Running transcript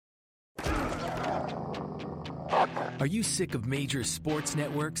Are you sick of major sports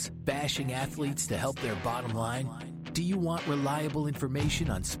networks bashing athletes to help their bottom line? Do you want reliable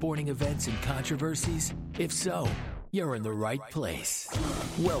information on sporting events and controversies? If so, you're in the right place.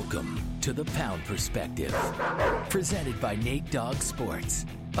 Welcome to The Pound Perspective, presented by Nate Dogg Sports,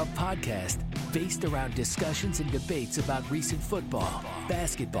 a podcast based around discussions and debates about recent football,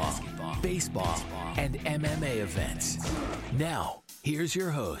 basketball, baseball, and MMA events. Now, here's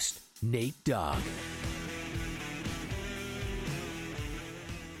your host, Nate Dogg.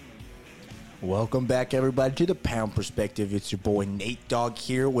 Welcome back, everybody, to The Pound Perspective. It's your boy Nate Dogg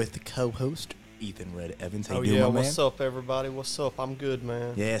here with the co-host Ethan Red Evans. How you doing, my man? What's up, everybody? What's up? I'm good,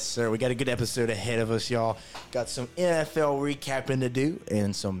 man. Yes, sir. We got a good episode ahead of us, y'all. Got some NFL recapping to do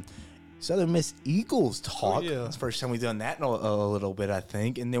and some Southern Miss Eagles talk. It's the first time we've done that in a little bit, I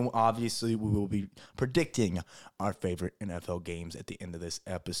think. And then, obviously, we will be predicting our favorite NFL games at the end of this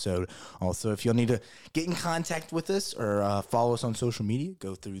episode. Also, if you'll need to get in contact with us or follow us on social media,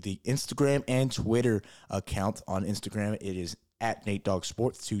 go through the Instagram and Twitter account. On Instagram, it is at Nate Dogg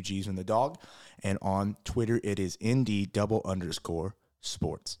Sports, 2 G's in the dog. And on Twitter, it is ND_sports.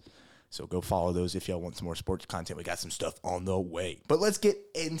 So go follow those if y'all want some more sports content. We got some stuff on the way. But let's get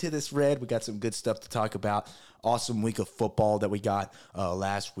into this, Red. We got some good stuff to talk about. Awesome week of football that we got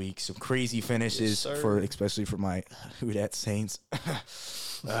last week. Some crazy finishes, especially for my Who Dat Saints.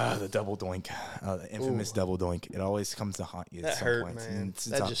 The double doink, the infamous double doink. It always comes to haunt you. That hurt, man.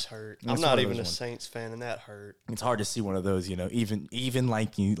 That just hurt. I'm not even a Saints fan, and that hurt. It's hard to see one of those, even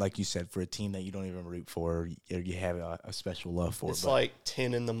like you said, for a team that you don't even root for, or you have a special love for. It's like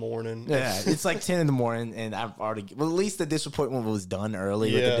 10 in the morning. Yeah, it's like 10 in the morning, and I've already. Well, at least the disappointment was done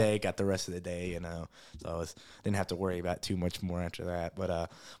early with the day. Got the rest of the day, so didn't have to worry about too much more after that. But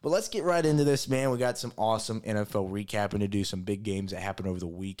let's get right into this, man. We got some awesome NFL recapping to do. Some big games that happened over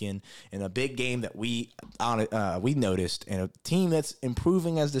the weekend, and a big game that we noticed, and a team that's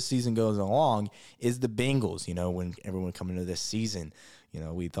improving as the season goes along is the Bengals. When everyone coming into this season,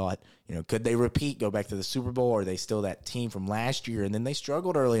 we thought, could they repeat, go back to the Super Bowl, or are they still that team from last year? And then they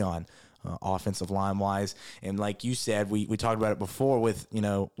struggled early on, offensive line wise, and like you said, we talked about it before with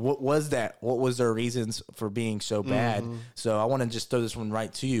what was their reasons for being so bad. So I want to just throw this one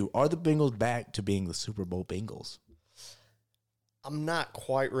right to you. Are the Bengals back to being the Super Bowl Bengals? I'm not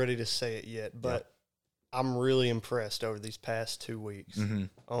quite ready to say it yet, but I'm really impressed over these past 2 weeks.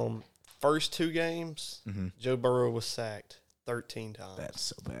 First 2 games, Joe Burrow was sacked 13 times. That's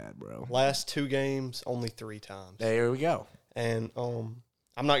so bad, bro. Last 2 games, only 3 times. There we go. And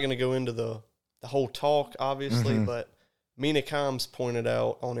I'm not going to go into the whole talk, obviously, but Mina Kimes pointed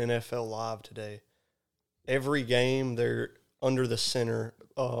out on NFL Live today, every game they're under the center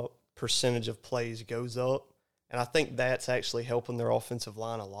percentage of plays goes up. And I think that's actually helping their offensive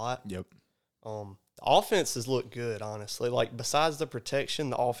line a lot. Yep. The offenses look good, honestly. Like, besides the protection,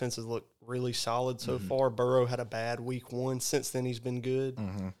 the offenses look really solid so far. Burrow had a bad week 1. Since then, he's been good.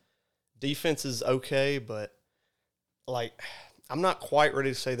 Defense is okay, but, I'm not quite ready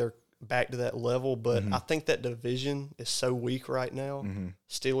to say they're back to that level, but I think that division is so weak right now.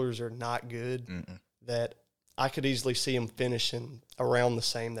 Steelers are not good that I could easily see them finishing around the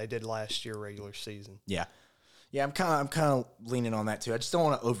same they did last year regular season. Yeah. Yeah, I'm kind of leaning on that too. I just don't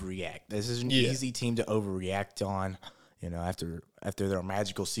want to overreact. This is an easy team to overreact on. After their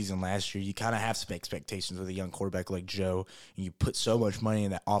magical season last year, you kind of have some expectations with a young quarterback like Joe, and you put so much money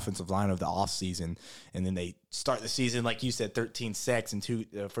in that offensive line of the offseason, and then they start the season, like you said, 13 sacks in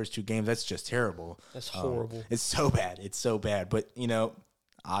first 2 games. That's just terrible. That's horrible. It's so bad. It's so bad. But,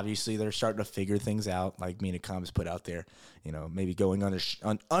 obviously, they're starting to figure things out, like Mina Kimes put out there. Maybe going under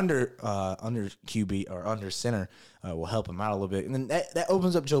QB or under center will help him out a little bit. And then that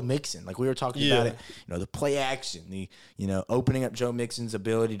opens up Joe Mixon. Like we were talking about it, the play action, the opening up Joe Mixon's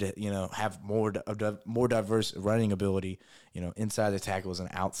ability to have more diverse running ability, inside the tackles and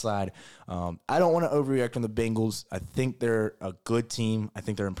outside. I don't want to overreact on the Bengals. I think they're a good team. I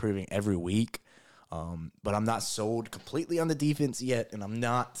think they're improving every week. But I'm not sold completely on the defense yet, and I'm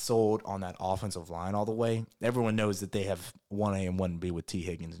not sold on that offensive line all the way. Everyone knows that they have 1A and 1B with T.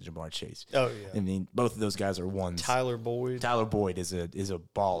 Higgins and Jamar Chase. Oh, yeah. I mean, both of those guys are ones. Tyler Boyd is a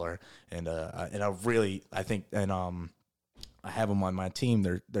baller, and I think I have him on my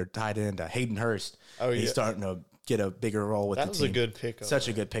team. They're tied into Hayden Hurst. Oh, yeah. He's starting to get a bigger role with the team. That was a good pickup. Such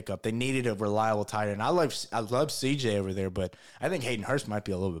a good pickup. They needed a reliable tight end. I love CJ over there, but I think Hayden Hurst might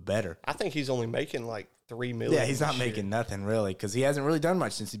be a little bit better. I think he's only making $3 million. Yeah, he's not making nothing really because he hasn't really done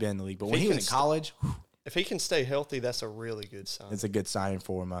much since he's been in the league. But when he was in college, if he can stay healthy, that's a really good sign. It's a good sign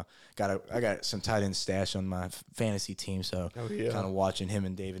for him. I got some tight end stash on my fantasy team, so kind of watching him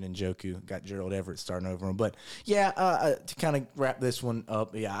and David Njoku. Got Gerald Everett starting over him. But, to kind of wrap this one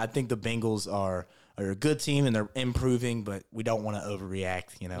up, I think the Bengals are a good team and they're improving, but we don't want to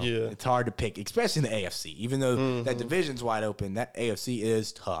overreact. It's hard to pick, especially in the AFC. Even though that division's wide open, that AFC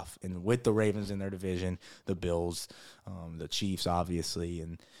is tough. And with the Ravens in their division, the Bills, the Chiefs, obviously,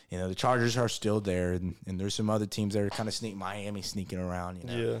 and the Chargers are still there, and there's some other teams that are kind of Miami sneaking around.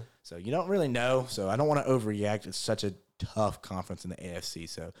 So you don't really know. So I don't want to overreact. It's such a tough conference in the AFC.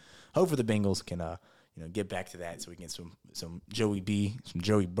 So hopefully the Bengals can get back to that so we can get some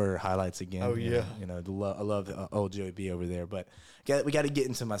Joey Burr highlights again. Oh, yeah. I love old Joey B over there. But we got to get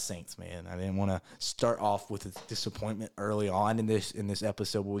into my Saints, man. I didn't want to start off with a disappointment early on in this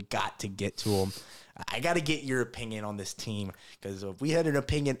episode, but we got to get to them. I got to get your opinion on this team, because if we had an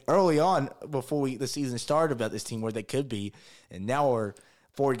opinion early on before the season started about this team where they could be, and now we're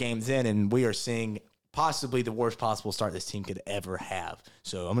 4 games in and we are seeing possibly the worst possible start this team could ever have.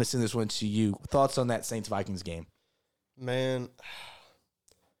 So I'm going to send this one to you. Thoughts on that Saints-Vikings game? Man,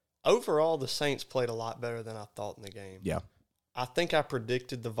 overall, the Saints played a lot better than I thought in the game. Yeah. I think I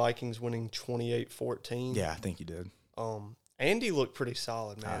predicted the Vikings winning 28-14. Yeah, I think you did. Andy looked pretty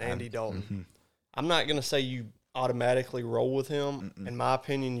solid, man. Andy Dalton. Mm-hmm. I'm not going to say you automatically roll with him. In my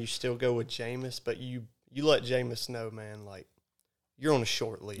opinion, you still go with Jameis, but you let Jameis know, man, like, you're on a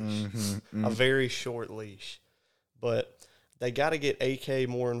short leash, a very short leash. But they got to get AK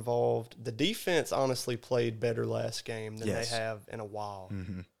more involved. The defense honestly played better last game than they have in a while.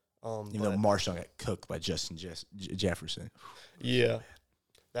 Marshawn got cooked by Justin Jefferson. Yeah,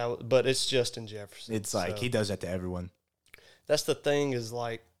 but it's Justin Jefferson. It's like he does that to everyone. That's the thing is,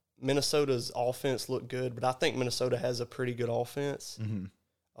 like, Minnesota's offense looked good, but I think Minnesota has a pretty good offense.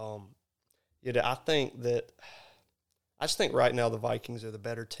 I just think right now the Vikings are the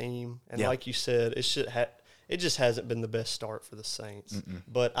better team, and like you said, it just hasn't been the best start for the Saints.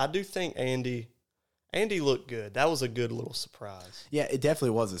 But I do think Andy looked good. That was a good little surprise. Yeah, it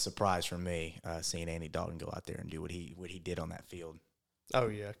definitely was a surprise for me seeing Andy Dalton go out there and do what he did on that field. Oh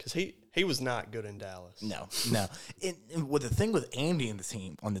yeah, because he was not good in Dallas. No. And with the thing with Andy and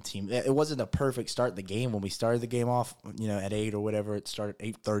the team, it wasn't a perfect start the game when we started the game off. At 8 or whatever, it started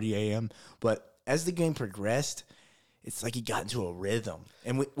 8:30 a.m. But as the game progressed, it's like he got into a rhythm,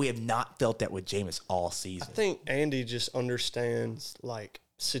 and we have not felt that with Jameis all season. I think Andy just understands, like,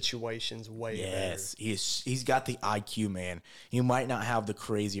 situations way better. Yes, he's got the IQ, man. He might not have the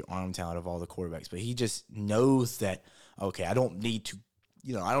crazy arm talent of all the quarterbacks, but he just knows that, okay, I don't need to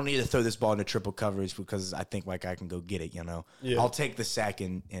throw this ball into triple coverage because I think like I can go get it, I'll take the sack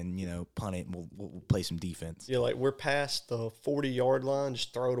and punt it, and we'll play some defense. Yeah, like we're past the 40-yard line,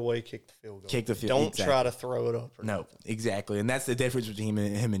 just throw it away, kick the field goal. Don't try to throw it up. No, exactly. And that's the difference between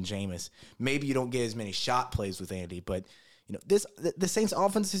him and Jameis. Maybe you don't get as many shot plays with Andy, but the Saints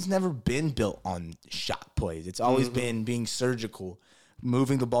offense has never been built on shot plays. It's always been being surgical,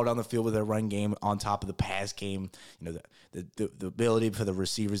 moving the ball down the field with a run game on top of the pass game, the ability for the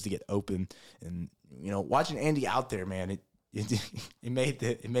receivers to get open. And, watching Andy out there, man, it made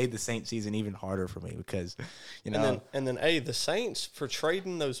the Saints season even harder for me because, And then, the Saints, for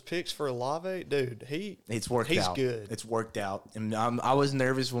trading those picks for Olave, dude, he's good. It's worked out. And I was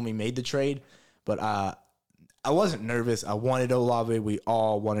nervous when we made the trade, but I wasn't nervous. I wanted Olave. We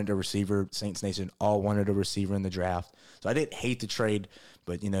all wanted a receiver. Saints Nation all wanted a receiver in the draft. So I didn't hate the trade,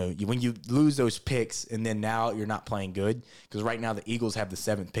 but when you lose those picks and then now you're not playing good, because right now the Eagles have the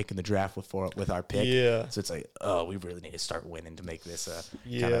 7th pick in the draft with our pick. Yeah. So it's like, oh, we really need to start winning to make this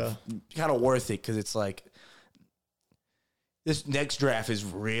kind of worth it, because it's like this next draft is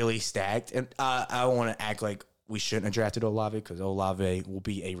really stacked, and I want to act like we shouldn't have drafted Olave, because Olave will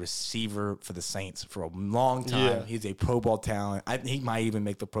be a receiver for the Saints for a long time. Yeah. He's a Pro Bowl talent. He might even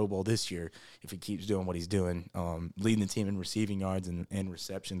make the Pro Bowl this year if he keeps doing what he's doing, leading the team in receiving yards and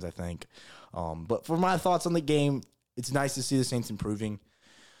receptions, I think. But for my thoughts on the game, it's nice to see the Saints improving.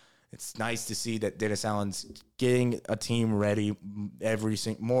 It's nice to see that Dennis Allen's getting a team ready every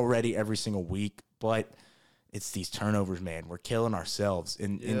single week, but it's these turnovers, man. We're killing ourselves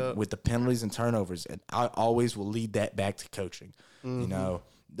and with the penalties and turnovers. And I always will lead that back to coaching.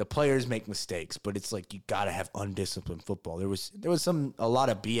 The players make mistakes, but it's like you got to have undisciplined football. There was a lot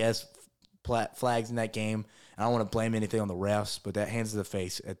of BS flags in that game. I don't want to blame anything on the refs, but that hands to the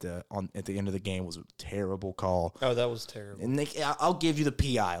face at the end of the game was a terrible call. Oh, that was terrible. And I'll give you the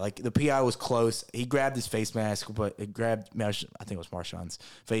PI. Like, the PI was close. He grabbed his face mask, but it grabbed, I think it was Marshawn's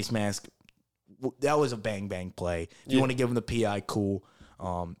face mask. That was a bang-bang play. If you want to give him the PI, cool.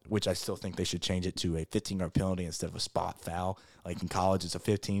 which I still think they should change it to a 15-yard penalty instead of a spot foul. Like in college, it's a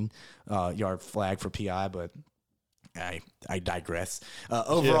 15-yard flag for PI, but I digress.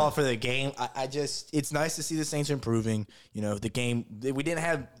 Overall, for the game, I just it's nice to see the Saints improving. You know, the game we didn't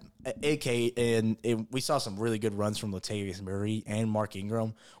have AK, and we saw some really good runs from Latavius Murray and Mark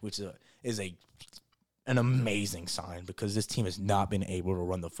Ingram, which is an amazing sign because this team has not been able to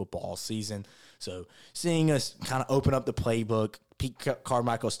run the football all season. So seeing us kind of open up the playbook, Pete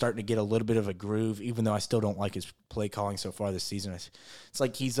Carmichael starting to get a little bit of a groove, even though I still don't like his play calling so far this season. It's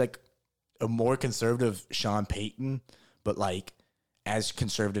like he's like a more conservative Sean Payton, but like as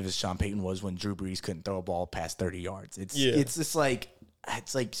conservative as Sean Payton was when Drew Brees couldn't throw a ball past 30 yards. It's just like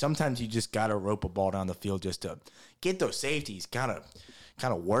sometimes you just got to rope a ball down the field just to get those safeties kind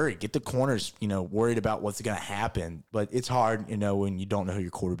of worried, get the corners, worried about what's going to happen. But it's hard, when you don't know who your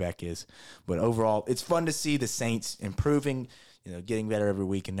quarterback is. But overall, it's fun to see the Saints improving, getting better every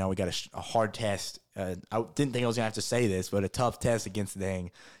week. And now we got a hard test. I didn't think I was going to have to say this, but a tough test against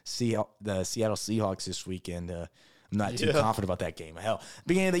the Seattle Seahawks this weekend. I'm not too confident about that game. Hell,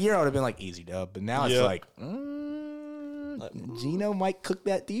 beginning of the year, I would have been like, easy dub. But now it's like, Geno might cook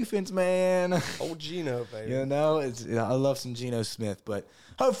that defense, man. Old Geno, baby. I love some Geno Smith, but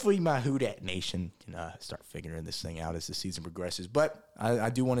hopefully my Who Dat Nation can start figuring this thing out as the season progresses. But I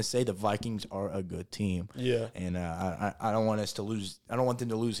do want to say the Vikings are a good team. Yeah. And I don't want us to lose. I don't want them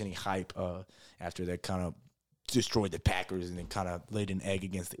to lose any hype after they kind of destroyed the Packers and then kind of laid an egg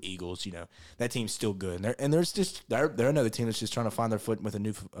against the Eagles. That team's still good, and they're another team that's just trying to find their foot with a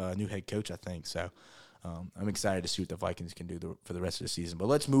new head coach, I think. So. I'm excited to see what the Vikings can do for the rest of the season. But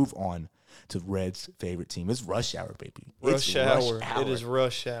let's move on to Red's favorite team. It's Rush Hour, baby. Rush Hour. It is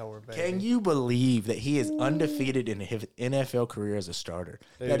Rush Hour, baby. Can you believe that he is undefeated in his NFL career as a starter?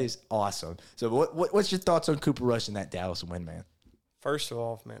 Dude. That is awesome. So what's your thoughts on Cooper Rush and that Dallas win, man? First of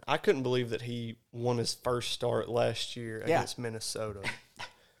all, man, I couldn't believe that he won his first start last year against Minnesota.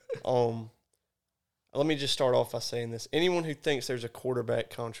 Let me just start off by saying this. Anyone who thinks there's a quarterback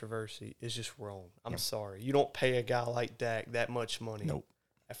controversy is just wrong. I'm sorry. You don't pay a guy like Dak that much money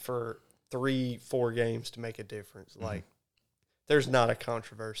for 3-4 games to make a difference. Mm-hmm. Like, there's not a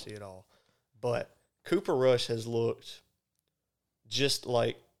controversy at all. But Cooper Rush has looked just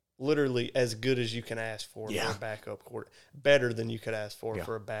like literally as good as you can ask for a backup quarterback. Better than you could ask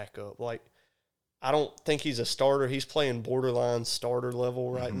for a backup. Like, I don't think he's a starter. He's playing borderline starter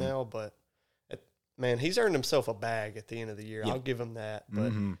level right now, but man, he's earned himself a bag at the end of the year. I'll give him that.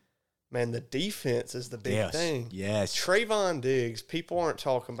 But, man, the defense is the big thing. Yes. Trayvon Diggs, people aren't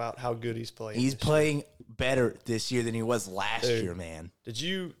talking about how good he's playing. He's playing better this year than he was last year, man.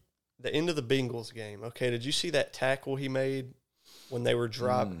 The end of the Bengals game, did you see that tackle he made when they were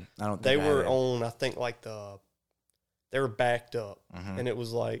dropped? I don't think they were on, I think, they were backed up. And it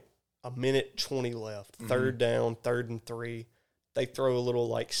was like a minute 20 left. Third down, 3rd and 3. They throw a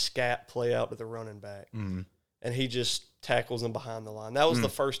little, scat play out to the running back, and he just tackles him behind the line. That was the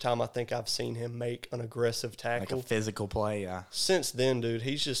first time I think I've seen him make an aggressive tackle. Like a physical play, yeah. Since then, dude,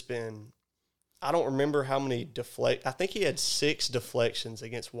 he's just been – I don't remember how many I think he had 6 deflections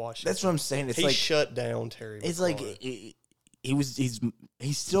against Washington. That's what I'm saying. It's he shut down Terry McLaurin. It's like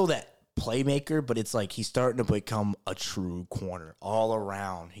he's still that playmaker, but it's like he's starting to become a true corner all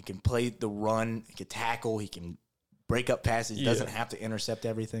around. He can play the run. He can tackle. He can – break up passes, doesn't have to intercept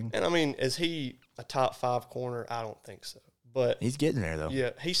everything. And, I mean, is he a top 5 corner? I don't think so. But he's getting there, though. Yeah,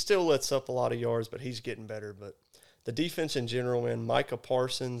 he still lets up a lot of yards, but he's getting better. But the defense in general, man, Micah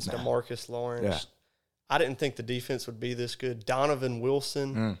Parsons, DeMarcus Lawrence, I didn't think the defense would be this good. Donovan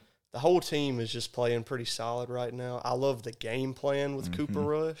Wilson, the whole team is just playing pretty solid right now. I love the game plan with Cooper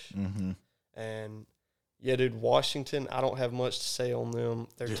Rush. And – yeah, dude, Washington, I don't have much to say on them.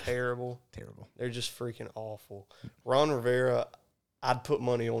 They're terrible. Terrible. They're just freaking awful. Ron Rivera, I'd put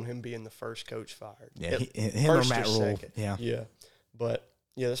money on him being the first coach fired. Yeah, him or Matt Rule. Yeah. But,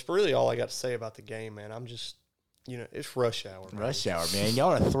 yeah, that's really all I got to say about the game, man. I'm just, it's rush hour. Man. Rush hour, man.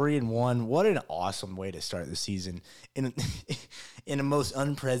 Y'all are 3-1. What an awesome way to start the season in a most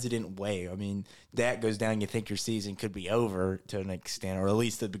unprecedented way. I mean, that goes down, you think your season could be over to an extent, or at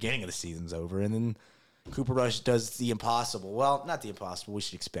least the beginning of the season's over, and then Cooper Rush does the impossible. Well, not the impossible. We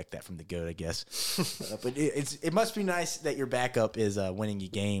should expect that from the GOAT, I guess. But it must be nice that your backup is winning you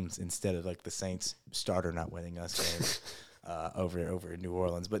games instead of like the Saints starter not winning us games over in New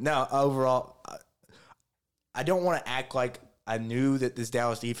Orleans. But no, overall, I don't want to act like I knew that this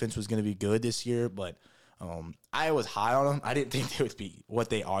Dallas defense was going to be good this year, but I was high on them. I didn't think they would be what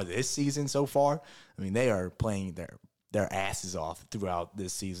they are this season so far. I mean, they are playing their their asses off throughout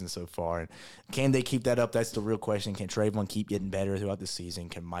this season so far. And can they keep that up? That's the real question. Can Trayvon keep getting better throughout the season?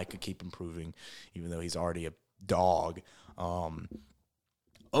 Can Micah keep improving, even though he's already a dog?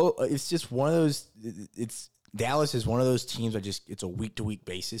 It's just one of those. Dallas is one of those teams that it's a week to week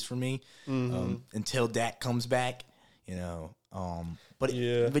basis for me until Dak comes back. But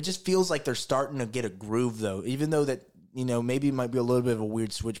it just feels like they're starting to get a groove, though. Even though that maybe it might be a little bit of a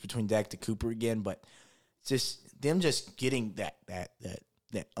weird switch between Dak to Cooper again, but just them just getting that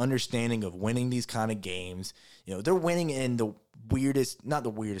understanding of winning these kind of games. They're winning in the weirdest, not the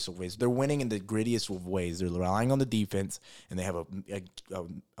weirdest of ways. They're winning in the grittiest of ways. They're relying on the defense, and they have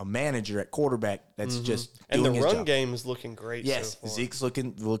a manager at quarterback that's just doing and the his run job. game is looking great. Yes, so far. Zeke's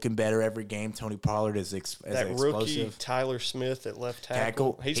looking better every game. Tony Pollard is that explosive. rookie Tyler Smith at left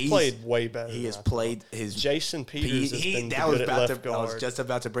tackle. He's played way better. He has played his Jason Peters has been that was good at about left to. guard. I was just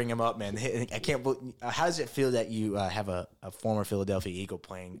about to bring him up, man. I can't believe. How does it feel that you have a former Philadelphia Eagle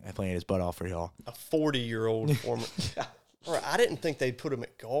playing his butt off for y'all? A 40-year-old former. Bro, I didn't think they'd put him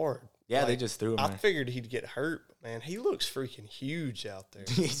at guard. Yeah, they just threw him I there. figured he'd get hurt, but man, he looks freaking huge out there.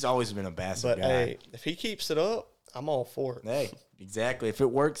 He's always been a massive guy. Hey, if he keeps it up, I'm all for it. Hey, exactly. If it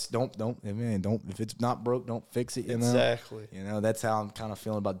works, don't. If it's not broke, don't fix it. Exactly. That's how I'm kind of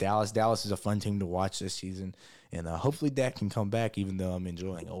feeling about Dallas. Dallas is a fun team to watch this season, and hopefully Dak can come back. Even though I'm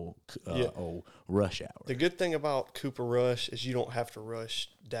enjoying old rush hour. The good thing about Cooper Rush is you don't have to rush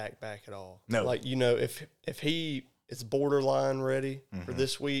Dak back at all. No. If he is borderline ready for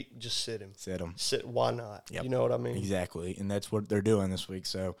this week, just sit him. Why not? Yep. You know what I mean? Exactly, and that's what they're doing this week.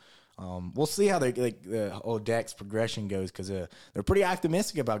 So we'll see how Dak's progression goes, because they're pretty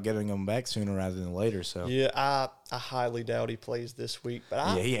optimistic about getting him back sooner rather than later. So Yeah, I highly doubt he plays this week,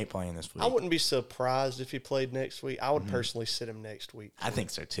 but he ain't playing this week. I wouldn't be surprised if he played next week. I would personally sit him next week. I think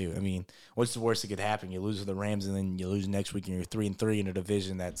so too. I mean, what's the worst that could happen? You lose to the Rams, and then you lose next week, and you're 3-3 in a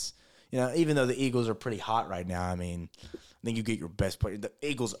division that's. Even though the Eagles are pretty hot right now, I mean, I think you get your best player. The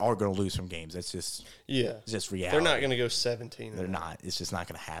Eagles are going to lose some games. That's just it's just reality. They're not going to go 17. They're not. It's just not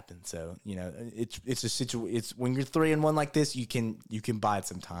going to happen. So it's a situation. It's when you're 3-1 like this, you can bide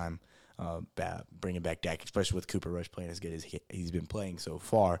some time, bringing back Dak, especially with Cooper Rush playing as good as he's been playing so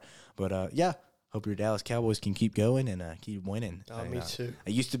far. But hope your Dallas Cowboys can keep going and keep winning. Me too. I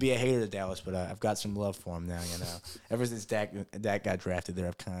used to be a hater of Dallas, but I've got some love for him now. Ever since Dak got drafted there,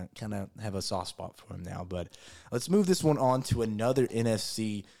 I've kind of have a soft spot for him now. But let's move this one on to another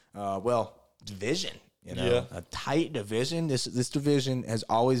NFC division. A tight division. This division has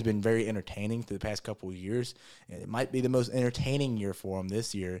always been very entertaining through the past couple of years, and it might be the most entertaining year for them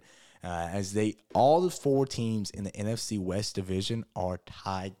this year. As all the four teams in the NFC West division are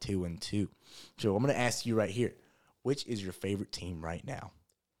tied 2-2. So I'm going to ask you right here, which is your favorite team right now?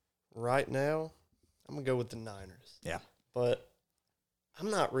 Right now, I'm going to go with the Niners. Yeah. But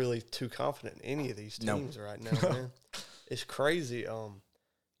I'm not really too confident in any of these teams right now, man. It's crazy.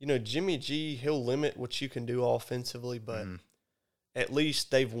 Jimmy G, he'll limit what you can do offensively, but at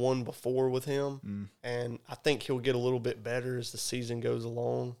least they've won before with him, and I think he'll get a little bit better as the season goes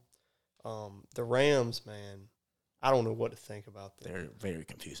along. The Rams, man, I don't know what to think about them. They're a very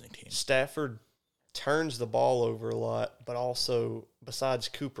confusing team. Stafford turns the ball over a lot, but also, besides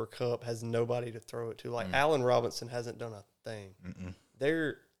Cooper Kupp, has nobody to throw it to. Allen Robinson hasn't done a thing.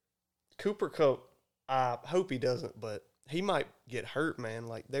 Cooper Kupp, I hope he doesn't, but he might get hurt, man.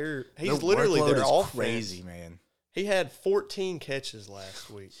 He's literally their offense. Crazy, man. He had 14 catches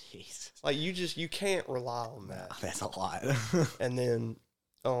last week. Jesus. You can't rely on that. No, that's a lot. And then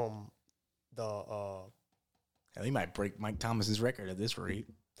he might break Mike Thomas's record at this rate.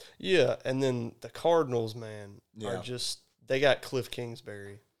 Yeah, and then the Cardinals, man, are just they got Cliff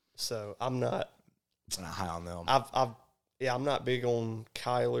Kingsbury. So I'm not high on them. I'm not big on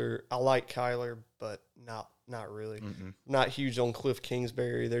Kyler. I like Kyler, but not really. Not huge on Cliff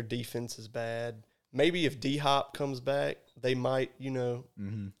Kingsbury. Their defense is bad. Maybe if D-Hop comes back, they might,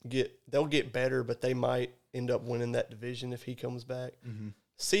 they'll get better, but they might end up winning that division if he comes back.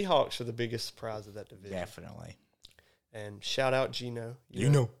 Seahawks are the biggest surprise of that division. Definitely. And shout out Geno.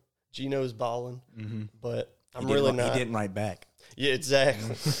 Geno's balling, but I'm really not. He didn't write back. Yeah,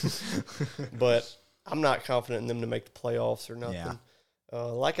 exactly. But I'm not confident in them to make the playoffs or nothing. Yeah.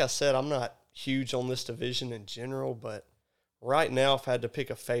 Like I said, I'm not huge on this division in general, but right now, if I had to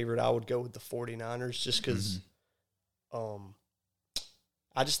pick a favorite, I would go with the 49ers just because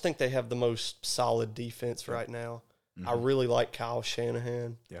I just think they have the most solid defense right now. I really like Kyle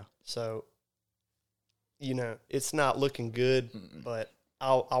Shanahan. Yeah. So, it's not looking good, but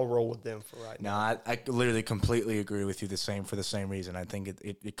I'll roll with them for right now. No, I literally completely agree with you for the same reason. I think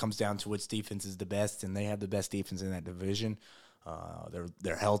it comes down to which defense is the best, and they have the best defense in that division.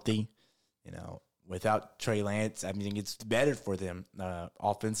 They're healthy. You know, without Trey Lance, I mean, it's better for them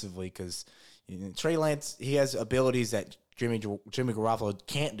offensively because Trey Lance, he has abilities that Jimmy Garoppolo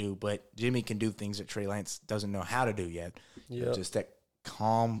can't do, but Jimmy can do things that Trey Lance doesn't know how to do yet. Yeah, just that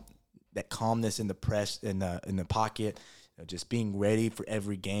calmness in the press in the pocket, just being ready for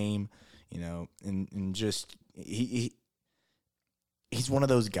every game, and just he's one of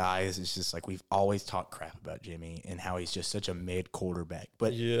those guys. It's just like we've always talked crap about Jimmy and how he's just such a mid quarterback.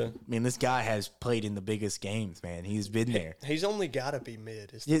 But yeah, I mean, this guy has played in the biggest games, man. He's been there. He's only got to be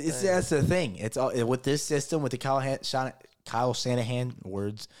mid. That's the thing. It's all with this system, with the Kyle Shanahan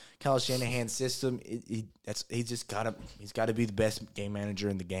system. He's got to be the best game manager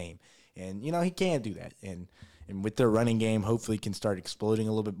in the game, and he can do that. And with their running game, hopefully can start exploding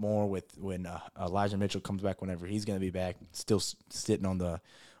a little bit more when Elijah Mitchell comes back, whenever he's going to be back. Still sitting on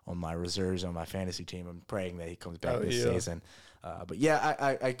my reserves on my fantasy team. I'm praying that he comes back this season. But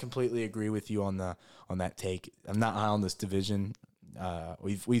yeah, I completely agree with you on that take. I'm not high on this division.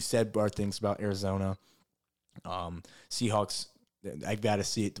 We've said our things about Arizona. Seahawks, I've got to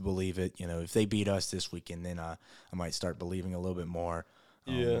see it to believe it. If they beat us this weekend, then I might start believing a little bit more.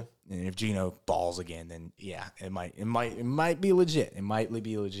 And if Geno balls again, then yeah, it might be legit. It might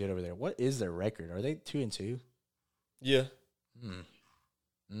be legit over there. What is their record? Are they 2-2? Yeah.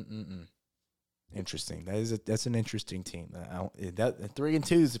 Interesting. That's an interesting team. That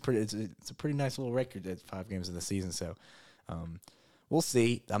 3-2 is it's a pretty nice little record at 5 games of the season. So, we'll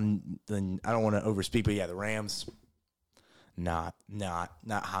see. I don't want to overspeak, but yeah, the Rams, not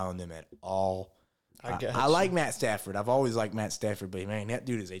high on them at all. I like Matt Stafford. I've always liked Matt Stafford, but man, that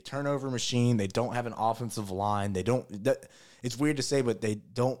dude is a turnover machine. They don't have an offensive line. It's weird to say, but they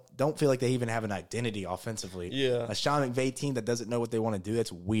don't feel like they even have an identity offensively. Yeah, a Sean McVay team that doesn't know what they want to do.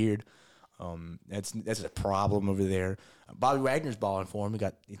 That's weird. That's a problem over there. Bobby Wagner's balling for him.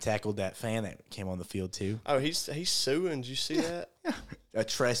 He tackled that fan that came on the field too. Oh, he's suing. Did you see that? A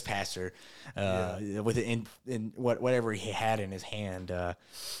trespasser with it in whatever he had in his hand,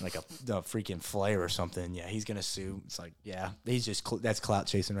 like a freaking flare or something. Yeah, he's gonna sue. It's like, yeah, he's just that's clout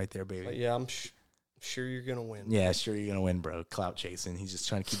chasing right there, baby. But yeah, I'm sure you're gonna win. Yeah, sure you're gonna win, bro. Clout chasing. He's just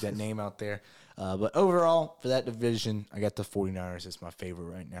trying to keep that name out there. But overall, for that division, I got the 49ers as my favorite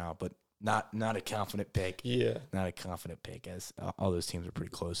right now. But not a confident pick. Yeah. Not a confident pick, as all those teams are pretty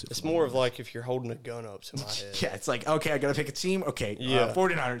close. It's more of like if you're holding a gun up to my head. Yeah, it's like, okay, I got to pick a team. Okay, yeah.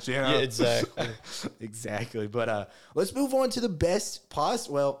 49ers. Yeah, exactly. Exactly. But let's move on to the best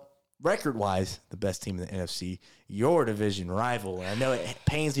record-wise, the best team in the NFC, your division rival. And I know it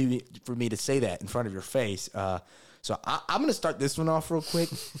pains you for me to say that in front of your face. So I'm going to start this one off real quick.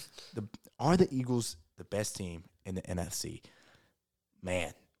 Are the Eagles the best team in the NFC?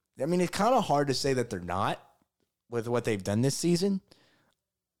 Man. I mean, it's kind of hard to say that they're not with what they've done this season.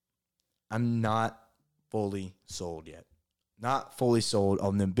 I'm not fully sold yet. Not fully sold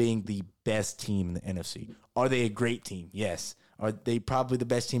on them being the best team in the NFC. Are they a great team? Yes. Are they probably the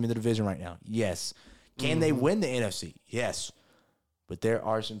best team in the division right now? Yes. Can they win the NFC? Yes. But there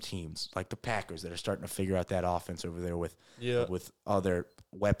are some teams like the Packers that are starting to figure out that offense over there with other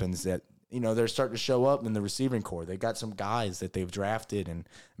weapons that they're starting to show up in the receiving corps. They got some guys that they've drafted and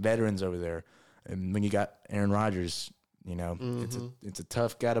veterans over there. And when you got Aaron Rodgers, it's a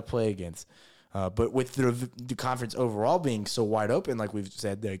tough guy to play against. But with the conference overall being so wide open, like we've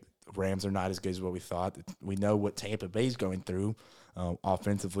said, the Rams are not as good as what we thought. We know what Tampa Bay's going through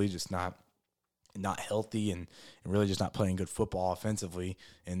offensively, just not healthy and really just not playing good football offensively.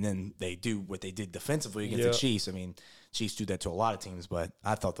 And then they do what they did defensively against the Chiefs. I mean, Chiefs do that to a lot of teams, but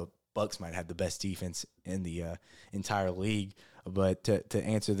I thought the Bucs might have the best defense in the entire league. But to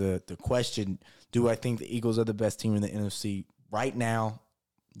answer the question, do I think the Eagles are the best team in the NFC right now?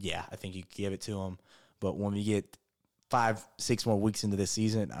 Yeah, I think you could give it to them. But when we get 5-6 more weeks into this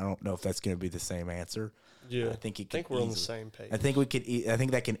season, I don't know if that's going to be the same answer. Yeah, I think we're on the same page. I think I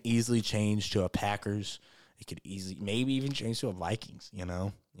think that can easily change to a Packers. It could easily, maybe even change to a Vikings.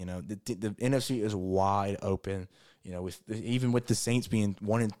 The NFC is wide open. Even with the Saints being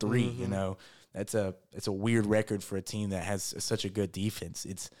 1-3, it's a weird record for a team that has such a good defense.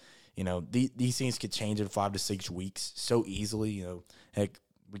 It's these things could change in 5 to 6 weeks so easily. Heck,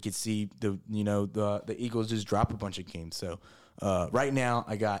 we could see the Eagles just drop a bunch of games. So right now,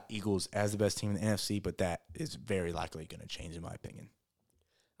 I got Eagles as the best team in the NFC, but that is very likely going to change in my opinion.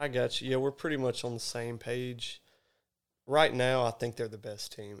 I got you. Yeah, we're pretty much on the same page. Right now, I think they're the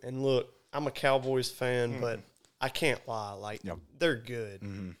best team. And look, I'm a Cowboys fan, but I can't lie. Like, Yep. they're good.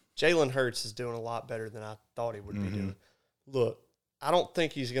 Mm-hmm. Jalen Hurts is doing a lot better than I thought he would be doing. Look, I don't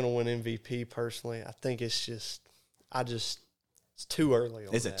think he's going to win MVP personally. I think it's too early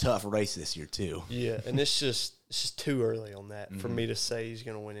on It's that. a tough race this year, too. Yeah, and it's just too early on that for me to say he's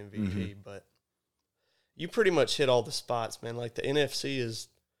going to win MVP. But you pretty much hit all the spots, man. Like, the NFC is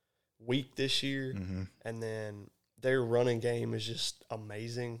weak this year, and then their running game is just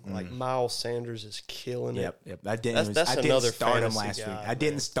amazing. Like, Miles Sanders is killing it. Yep. I didn't start him last week. I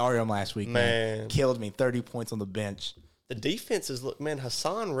didn't start him last week, man. Killed me. 30 points on the bench. The defenses look, man.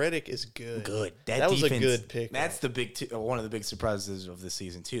 Hassan Reddick is good. That was defense, a good pick. That's the one of the big surprises of the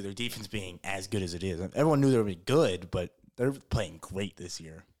season too. Their defense being as good as it is. Everyone knew they would be good, but they're playing great this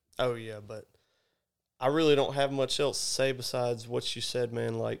year. Oh yeah, but I really don't have much else to say besides what you said,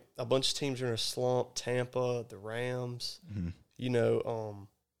 man. Like, a bunch of teams are in a slump. Tampa, the Rams. You know,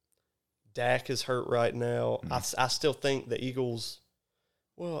 Dak is hurt right now. I still think the Eagles.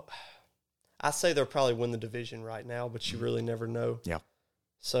 Well, I say they'll probably win the division right now, but you really never know. Yeah.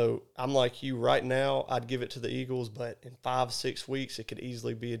 So I'm like you right now. I'd give it to the Eagles, but in 5-6 weeks, it could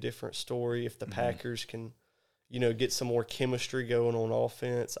easily be a different story if the Packers can, get some more chemistry going on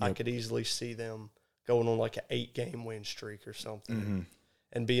offense. I could easily see them going on like an 8-game win streak or something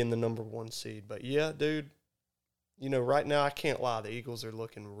and being the number 1 seed. But yeah, dude, right now I can't lie. The Eagles are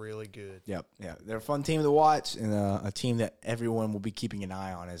looking really good. Yep. Yeah. They're a fun team to watch and a team that everyone will be keeping an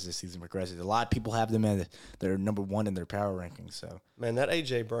eye on as this season progresses. A lot of people have them as their number 1 in their power rankings. So, man, that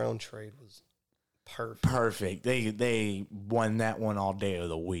A.J. Brown trade was perfect. They won that one all day of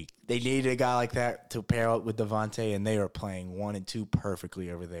the week. They needed a guy like that to pair up with Devontae, and they are playing 1 and 2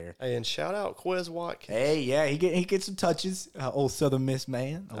 perfectly over there. Hey, and shout out Quez Watkins. Hey, yeah, he gets some touches. Old Southern Miss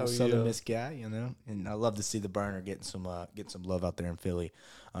man, Southern Miss guy, And I love to see the burner getting some love out there in Philly.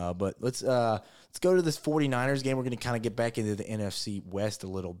 But let's go to this 49ers game. We're going to kind of get back into the NFC West a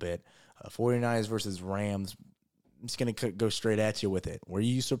little bit. 49ers versus Rams. I'm just going to go straight at you with it. Were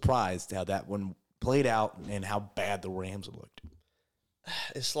you surprised how that one played out and how bad the Rams looked?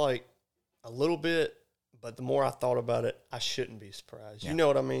 It's like a little bit, but the more I thought about it, I shouldn't be surprised. Yeah. You know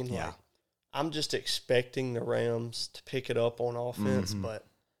what I mean? Yeah. Like, I'm just expecting the Rams to pick it up on offense, but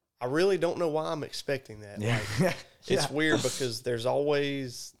I really don't know why I'm expecting that. Yeah. Like, it's weird because there's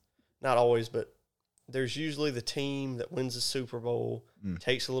always, not always, but there's usually the team that wins the Super Bowl,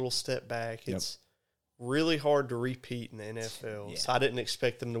 takes a little step back. It's really hard to repeat in the NFL. Yeah. So I didn't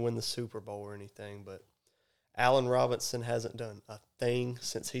expect them to win the Super Bowl or anything, but Allen Robinson hasn't done a thing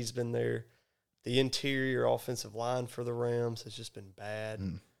since he's been there. The interior offensive line for the Rams has just been bad.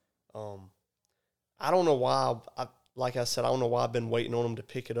 I don't know why. Like I said, I don't know why I've been waiting on them to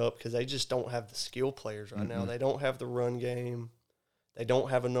pick it up because they just don't have the skill players right now. They don't have the run game. They don't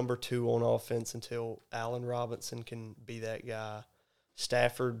have a number 2 on offense until Allen Robinson can be that guy.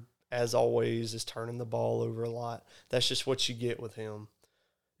 Stafford, as always, is turning the ball over a lot. That's just what you get with him.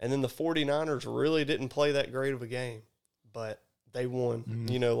 And then the 49ers really didn't play that great of a game, but they won.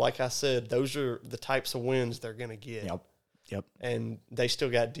 Like I said, those are the types of wins they're going to get. Yep. And they still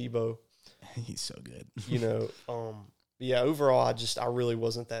got Debo. He's so good. Overall, I really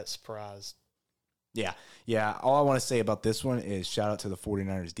wasn't that surprised. Yeah. All I want to say about this one is shout out to the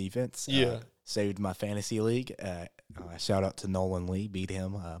 49ers defense. Saved my fantasy league. Shout out to Nolan Lee. Beat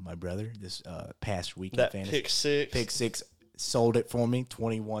him, my brother, this past week in fantasy. Pick six sold it for me.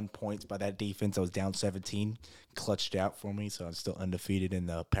 21 points by that defense. I was down 17. Clutched out for me, so I'm still undefeated in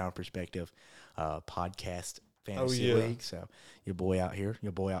the Power Perspective podcast fantasy league. So your boy out here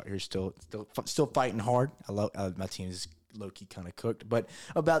still fighting hard. I love my team is low key kind of cooked. But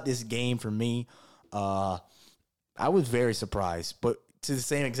about this game for me, I was very surprised. But to the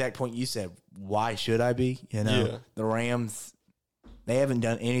same exact point you said, why should I be? The Rams, they haven't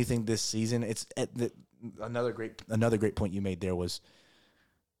done anything this season. It's another great point you made there was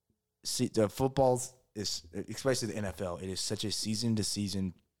the footballs is, especially the NFL, it is such a season to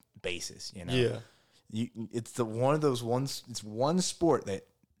season basis. It's it's one sport that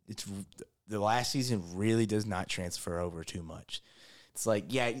the last season really does not transfer over too much. It's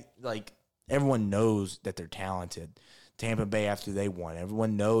like everyone knows that they're talented. Tampa Bay, after they won,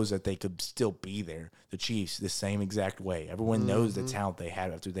 everyone knows that they could still be there. The Chiefs, the same exact way. Everyone knows the talent they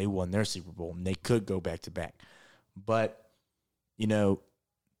had after they won their Super Bowl, and they could go back to back. But,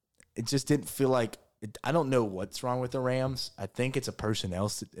 it just didn't feel like I don't know what's wrong with the Rams. I think it's a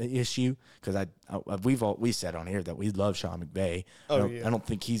personnel issue because we said on here that we love Sean McVay. I don't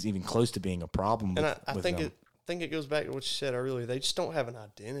think he's even close to being a problem. And I think it goes back to what you said earlier. They just don't have an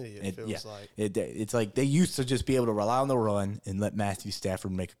identity. It feels like it's like they used to just be able to rely on the run and let Matthew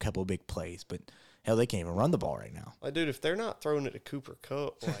Stafford make a couple of big plays. But Hell, they can't even run the ball right now. Like, dude, if they're not throwing it to Cooper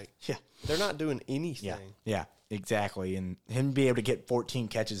Kupp, like, Yeah. they're not doing anything. Yeah, exactly. And him be able to get 14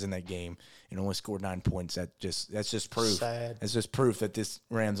 catches in that game and only score 9 points, that's just proof. Sad. That's just proof that this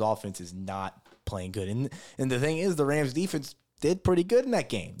Rams offense is not playing good. And the thing is, the Rams defense did pretty good in that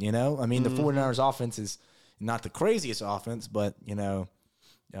game, you know? I mean, the 49ers offense is not the craziest offense, but, you know,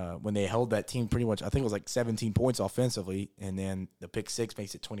 when they held that team pretty much, I think it was like 17 points offensively, and then the pick six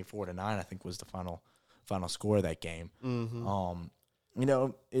makes it 24-9, I think was the final score of that game. You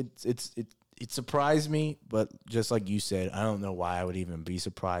know, it surprised me, but just like you said, I don't know why I would even be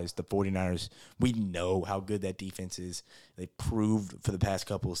surprised. The 49ers, we know how good that defense is. They proved for the past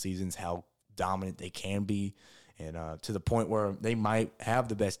couple of seasons how dominant they can be, and to the point where they might have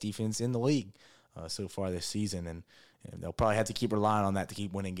the best defense in the league so far this season, and they'll probably have to keep relying on that to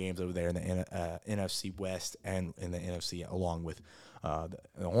keep winning games over there in the NFC West and in the NFC, along with the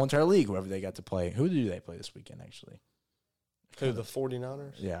whole entire league, whoever they got to play. Who do they play this weekend, actually? Who, the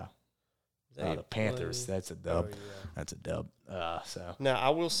 49ers? Yeah. The Panthers. That's a dub. Oh, yeah. That's a dub. So now, I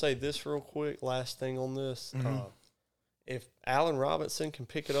will say this real quick, last thing on this. If Allen Robinson can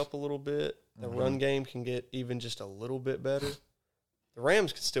pick it up a little bit, the run game can get even just a little bit better, the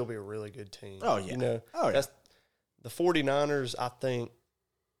Rams could still be a really good team. Oh, yeah. You know, the 49ers, I think,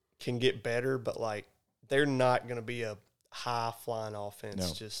 can get better, but, like, they're not going to be a high-flying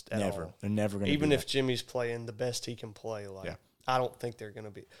offense just at all. They're never going to Even if Jimmy's playing the best he can play, like, I don't think they're going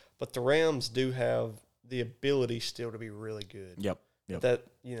to be. But the Rams do have the ability still to be really good. Yep. That,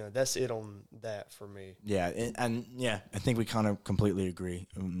 you know, that's it on that for me. Yeah, and I think we kind of completely agree.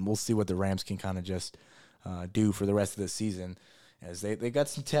 We'll see what the Rams can kind of just do for the rest of the season, as they got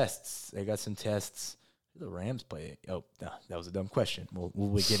some tests. They got some tests. The Rams play. Oh, that was a dumb question. We'll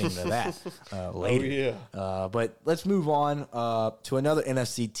be getting to that later. Oh, yeah. But let's move on to another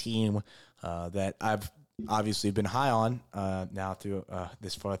NFC team that I've obviously been high on now through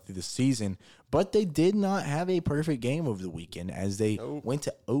this far through the season. But they did not have a perfect game over the weekend, as they went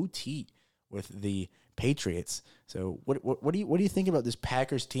to OT with the Patriots. So what do you think about this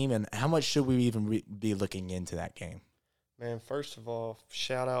Packers team, and how much should we even be looking into that game? Man, first of all,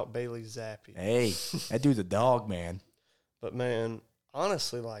 shout out Bailey Zappi. Hey, that dude's a dog, man. But, man,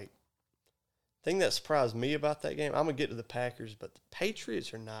 honestly, like, thing that surprised me about that game, I'm going to get to the Packers, but the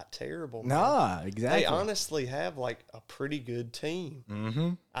Patriots are not terrible, man. Nah, exactly. They honestly have, like, a pretty good team. Mm-hmm.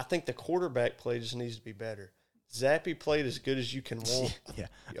 I think the quarterback play just needs to be better. Zappi played as good as you can want.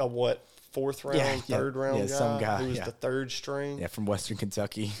 A fourth round, third round guy? Some guy who was the third string? Yeah, from Western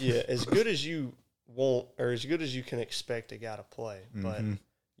Kentucky. Yeah, as good as you want, or as good as you can expect a guy to play. But,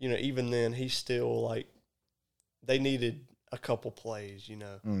 you know, even then, he's still, like, they needed a couple plays, you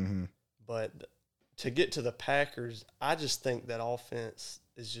know. Mm-hmm. But to get to the Packers, I just think that offense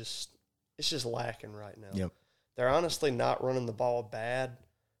is just lacking right now. Yep. They're honestly not running the ball bad,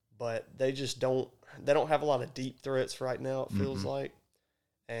 but they just don't have a lot of deep threats right now, it feels like.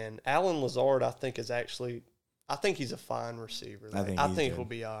 And Alan Lazard, I think he's a fine receiver. Like, I think he'll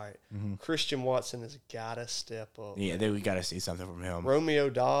be all right. Mm-hmm. Christian Watson has got to step up. Yeah, we got to see something from him. Romeo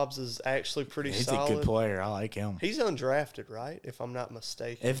Doubs is actually pretty solid. He's a good player. I like him. He's undrafted, right? If I'm not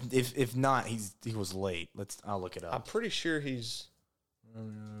mistaken. If not, he was late. I'll look it up. I'm pretty sure he's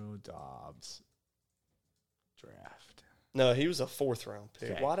Romeo Doubs draft. No, he was a fourth round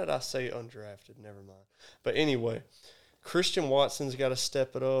pick. Okay. Why did I say undrafted? Never mind. But anyway, Christian Watson's got to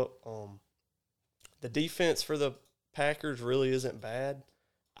step it up. The defense for the Packers really isn't bad.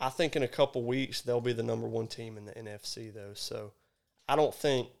 I think in a couple weeks they'll be the number one team in the NFC, though. So I don't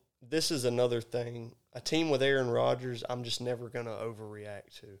think this is another thing. A team with Aaron Rodgers, I'm just never going to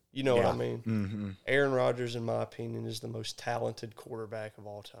overreact to. You know what I mean? Mm-hmm. Aaron Rodgers, in my opinion, is the most talented quarterback of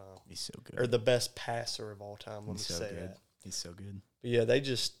all time. He's so good. Or the best passer of all time, let me so say good. that. He's so good. But yeah, they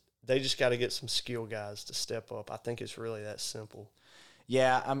just got to get some skill guys to step up. I think it's really that simple.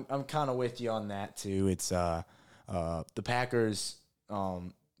 Yeah, I'm kind of with you on that too. It's the Packers.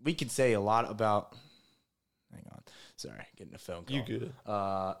 We could say a lot about. Hang on, sorry, getting a phone call. You good?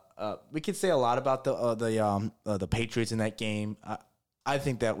 We could say a lot about the Patriots in that game. I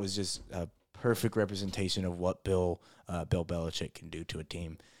think that was just a perfect representation of what Bill Belichick can do to a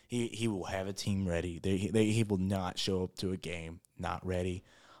team. He will have a team ready. He will not show up to a game not ready.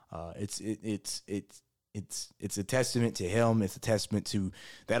 It's a testament to him. It's a testament to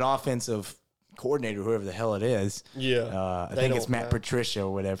that offensive coordinator, whoever the hell it is. Yeah, I think it's Matt Patricia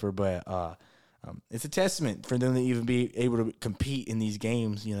or whatever. But it's a testament for them to even be able to compete in these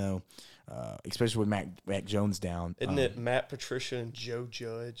games. You know, especially with Mac Jones down. Isn't it Matt Patricia and Joe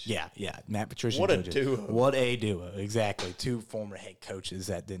Judge? Yeah, Matt Patricia. What and a Joe duo. Judge. What a duo. Exactly. Two former head coaches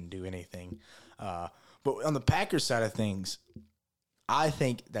that didn't do anything. But on the Packers side of things, I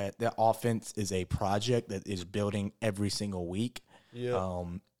think that the offense is a project that is building every single week. Yeah.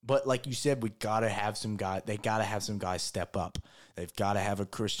 But like you said, we gotta have some guys. They gotta have some guys step up. They've got to have a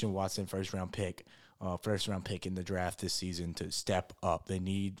Christian Watson first round pick in the draft this season to step up. They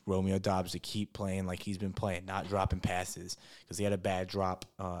need Romeo Doubs to keep playing like he's been playing, not dropping passes, because he had a bad drop.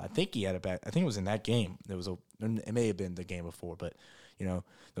 I think it was in that game. It may have been the game before, but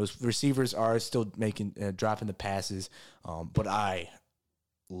those receivers are still dropping the passes. But I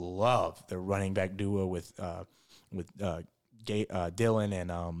love the running back duo with Dylan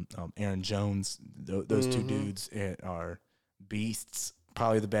and Aaron Jones. Those two dudes are beasts.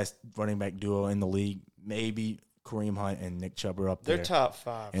 Probably the best running back duo in the league. Maybe Kareem Hunt and Nick Chubb are up there. They're top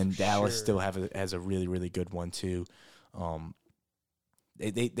 5. And Dallas still has a really, really good one too.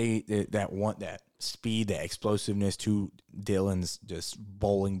 They that want that speed, that explosiveness to Dylan's just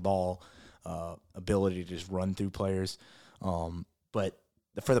bowling ball ability to just run through players. But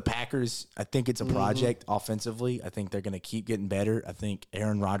for the Packers, I think it's a project offensively. I think they're going to keep getting better. I think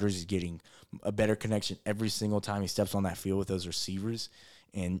Aaron Rodgers is getting a better connection every single time he steps on that field with those receivers.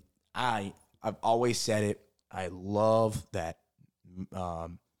 And I've always said it. I love that. Oh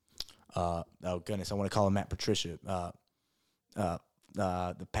goodness, I want to call him Matt Patricia.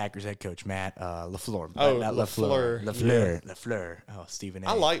 The Packers head coach, Matt LaFleur. Oh, Matt LaFleur. LaFleur. Oh, Stephen A.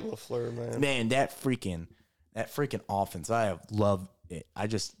 I like LaFleur, man. Man, that freaking offense, I have loved it. I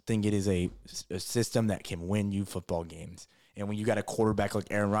just think it is a system that can win you football games. And when you got a quarterback like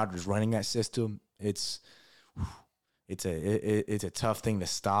Aaron Rodgers running that system, it's a tough thing to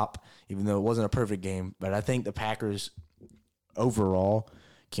stop, even though it wasn't a perfect game. But I think the Packers overall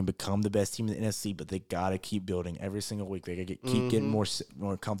can become the best team in the NFC, but they got to keep building every single week. They got to keep getting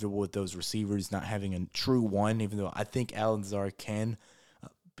more comfortable with those receivers, not having a true one, even though I think Alan Lazard can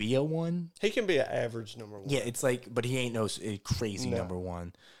be a one. He can be an average number 1. Yeah, it's like, but he ain't no crazy number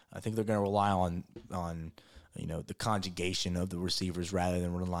 1. I think they're going to rely on the conjugation of the receivers rather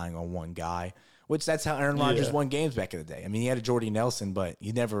than relying on one guy, which that's how Aaron Rodgers won games back in the day. I mean, he had a Jordy Nelson, but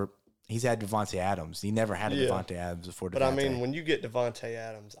he's had Devontae Adams. He never had a Devontae Adams before Devontae. But, I mean, when you get Devontae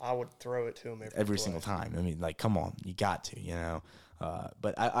Adams, I would throw it to him every single time. I mean, like, come on. You got to,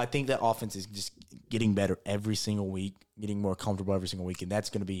 But I think that offense is just getting better every single week, getting more comfortable every single week, and that's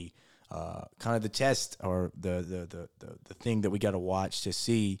going to be kind of the test or the thing that we got to watch to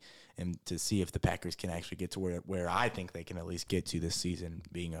see and to see if the Packers can actually get to where I think they can at least get to this season,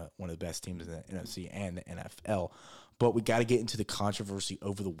 being one of the best teams in the NFC and the NFL. But we got to get into the controversy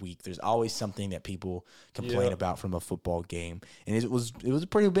over the week. There's always something that people complain about from a football game, and it was a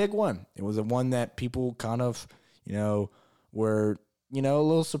pretty big one. It was a one that people kind of were a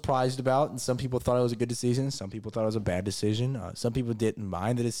little surprised about, and some people thought it was a good decision. Some people thought it was a bad decision. Some people didn't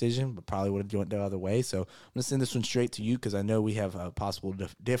mind the decision, but probably would have went the other way. So I'm going to send this one straight to you because I know we have possible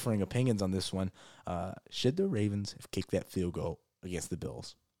differing opinions on this one. Should the Ravens have kicked that field goal against the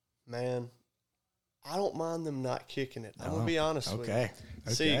Bills? Man, I don't mind them not kicking it. I'm going to be honest with you. Okay.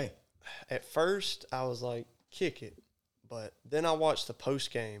 See, at first I was like, kick it. But then I watched the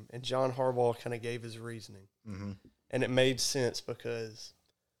post game, and John Harbaugh kind of gave his reasoning. Mm-hmm. And it made sense because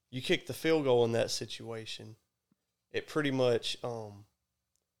you kick the field goal in that situation. It pretty much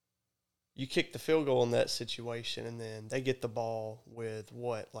you kick the field goal in that situation, and then they get the ball with,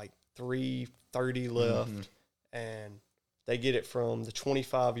 3:30 left, and they get it from the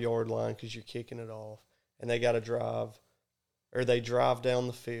 25-yard line because you're kicking it off, and they got to drive, or they drive down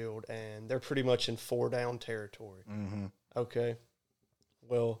the field, and they're pretty much in 4-down territory. Mm-hmm. Okay.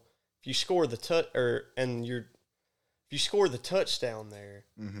 Well, if you score the if you score the touchdown there,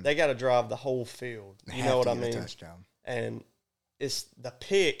 they got to drive the whole field. You know what I mean? Touchdown. And it's the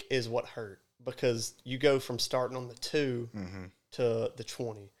pick is what hurt because you go from starting on the 2 to the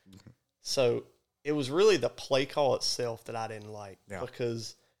 20. So it was really the play call itself that I didn't like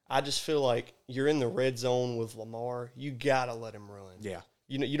because I just feel like you're in the red zone with Lamar. You got to let him run. Yeah.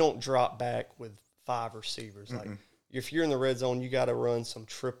 You don't drop back with 5 receivers. Like if you're in the red zone, you got to run some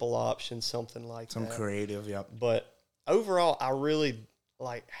triple option, something like that. Some creative, yep. But overall, I really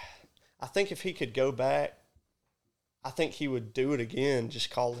I think if he could go back, I think he would do it again, just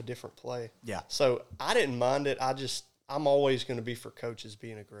call a different play. Yeah. So I didn't mind it. I'm always going to be for coaches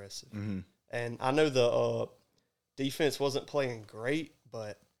being aggressive. And I know the defense wasn't playing great,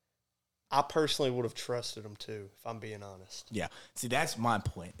 but I personally would have trusted them too, if I'm being honest. Yeah. See, that's my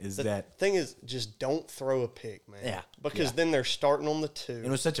point. Is The that thing is, just don't throw a pick, man. Yeah. Because then they're starting on the 2. it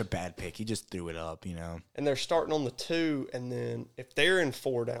was such a bad pick. He just threw it up, you know. And they're starting on the 2, and then if they're in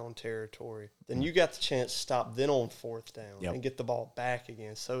 4-down territory, then you got the chance to stop then on 4th down and get the ball back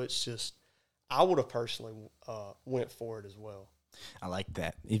again. So it's just, I would have personally went for it as well. I like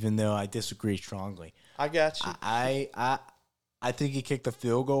that, even though I disagree strongly. I got you. I think he kicked the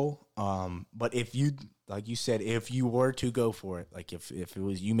field goal. But if you, like you said, if you were to go for it, like if it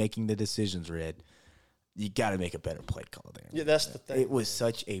was you making the decisions, Red, you got to make a better play call there. Yeah, that's the thing. It was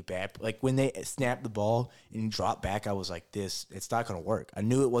such a bad, like when they snapped the ball and dropped back, I was like, it's not going to work. I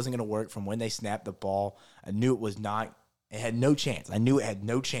knew it wasn't going to work from when they snapped the ball. I knew it had no chance. I knew it had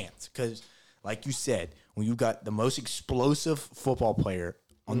no chance because, like you said, when you got the most explosive football player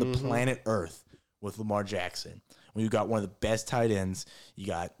on the planet Earth with Lamar Jackson, when you got one of the best tight ends, you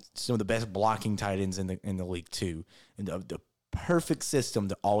got some of the best blocking tight ends in the league too, and the perfect system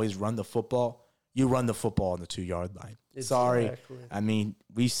to always run the football. You run the football on the 2-yard line. Exactly. Sorry, I mean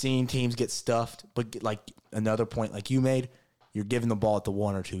we've seen teams get stuffed, but like another point, like you made, you're giving the ball at the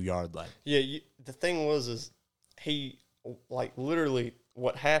 1 or 2 yard line. Yeah, the thing is he like literally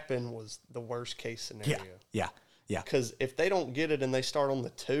what happened was the worst case scenario. Yeah. Because if they don't get it and they start on the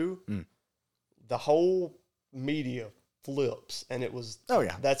 2, the whole media flips, and it was. Oh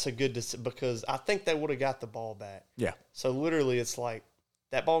yeah, that's a good because I think they would have got the ball back. Yeah. So literally, it's like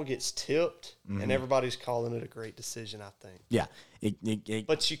that ball gets tipped, and everybody's calling it a great decision. I think. Yeah.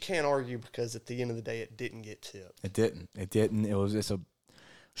 But you can't argue because at the end of the day, it didn't get tipped. It didn't. It was just a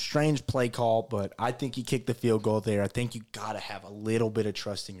strange play call, but I think he kicked the field goal there. I think you got to have a little bit of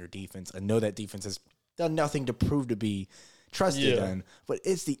trust in your defense. I know that defense has done nothing to prove to be trusted in, but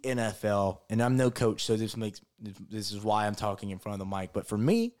it's the NFL, and I'm no coach, so this is why I'm talking in front of the mic. But for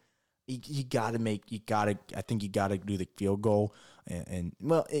me, I think you got to do the field goal, and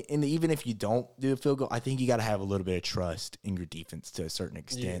even if you don't do a field goal, I think you got to have a little bit of trust in your defense to a certain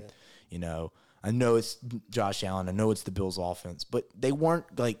extent. Yeah. You know, I know it's Josh Allen, I know it's the Bills' offense, but they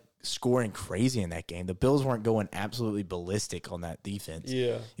weren't like scoring crazy in that game. The Bills weren't going absolutely ballistic on that defense.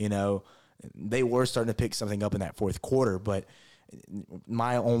 Yeah, you know. They were starting to pick something up in that fourth quarter, but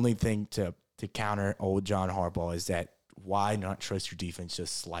my only thing to counter old John Harbaugh is that why not trust your defense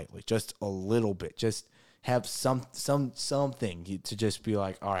just slightly, just a little bit, just have something to just be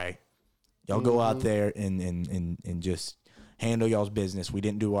like, all right, y'all go out there and just handle y'all's business. We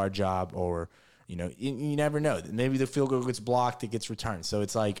didn't do our job, or you know, you never know. Maybe the field goal gets blocked, it gets returned. So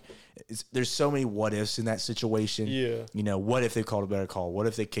it's like there's so many what ifs in that situation. Yeah. You know, what if they called a better call? What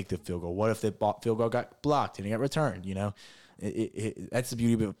if they kicked the field goal? What if the field goal got blocked and it got returned? You know, that's the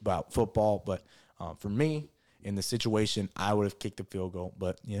beauty about football. But for me, in the situation, I would have kicked the field goal.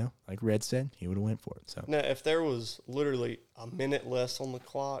 But, you know, like Red said, he would have went for it. So now, if there was literally a minute less on the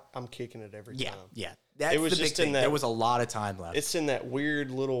clock, I'm kicking it every time. Yeah. That's the big thing. There was a lot of time left. It's in that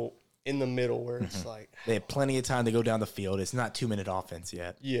weird little in the middle where it's like they had plenty of time to go down the field. It's not 2-minute offense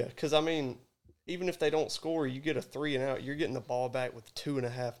yet. Yeah, because I mean, even if they don't score, you get a 3 and out, you're getting the ball back with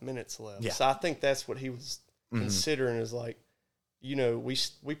 2.5 minutes left. Yeah. So I think that's what he was considering is like, you know, we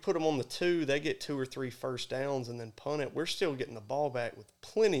put them on the 2, they get 2 or 3 first downs and then punt it. We're still getting the ball back with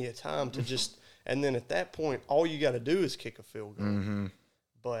plenty of time to just, and then at that point, all you got to do is kick a field goal.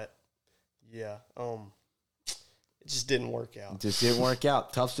 But yeah, it just didn't work out. It just didn't work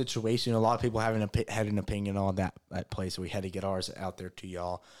out. Tough situation. A lot of people had an opinion on that play, so we had to get ours out there to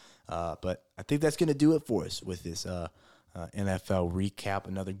y'all. But I think that's going to do it for us with this NFL recap.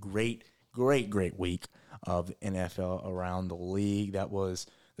 Another great week of NFL around the league. That was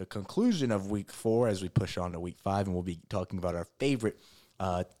the conclusion of Week 4 as we push on to Week 5, and we'll be talking about our favorite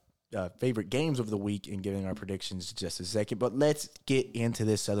games of the week and giving our predictions in just a second. But let's get into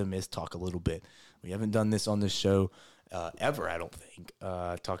this Southern Miss talk a little bit. We haven't done this on this show ever, I don't think,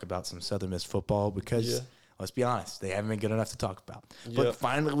 talk about some Southern Miss football because, let's be honest, they haven't been good enough to talk about. But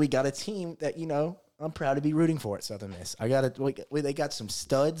finally, we got a team that, you know, I'm proud to be rooting for at Southern Miss. They got some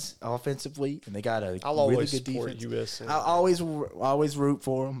studs offensively, and they got a really good defense. I always root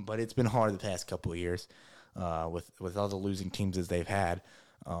for them, but it's been hard the past couple of years with all the losing teams as they've had.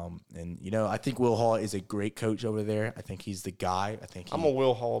 And, you know, I think Will Hall is a great coach over there. I think he's the guy. I'm a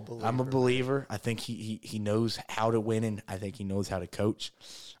Will Hall believer. I'm a believer. I think he knows how to win, and I think he knows how to coach.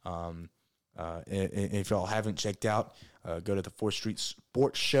 If y'all haven't checked out, go to the 4th Street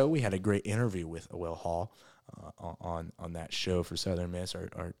Sports Show. We had a great interview with Will Hall on that show for Southern Miss,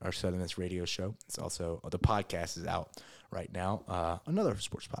 our Southern Miss radio show. It's also, the podcast is out right now, another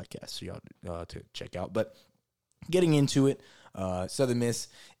sports podcast, so y'all to check out. But getting into it, Southern Miss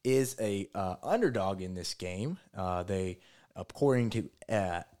is a underdog in this game. They, according to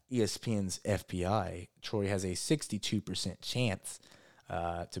ESPN's FPI, Troy has a 62% chance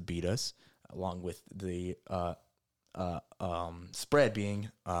to beat us, along with the spread being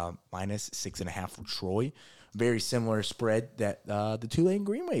minus 6.5 for Troy. Very similar spread that the Tulane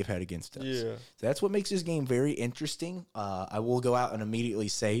Green Wave had against us. Yeah. So that's what makes this game very interesting. I will go out and immediately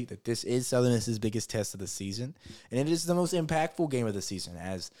say that this is Southern Miss's biggest test of the season, and it is the most impactful game of the season,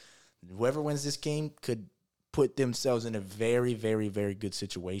 as whoever wins this game could put themselves in a very, very, very good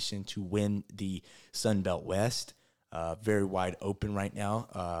situation to win the Sun Belt West. Very wide open right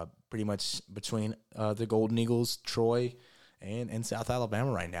now, pretty much between the Golden Eagles, Troy, and South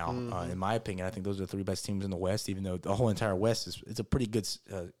Alabama right now. In my opinion, I think those are the three best teams in the West. Even though the whole entire West is a pretty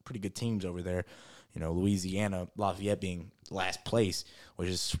good teams over there. You know, Louisiana, Lafayette being last place, which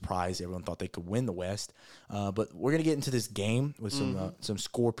is a surprise. Everyone thought they could win the West, but we're gonna get into this game with some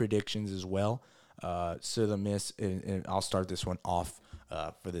score predictions as well. Southern Miss, and I'll start this one off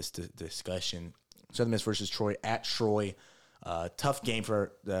for this discussion. Southern Miss versus Troy at Troy. Tough game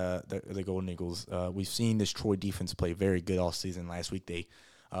for the Golden Eagles. We've seen this Troy defense play very good all season. Last week they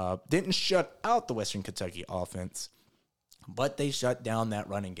didn't shut out the Western Kentucky offense, but they shut down that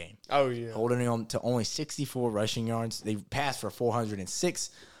running game. Oh, yeah. Holding them to only 64 rushing yards. They passed for 406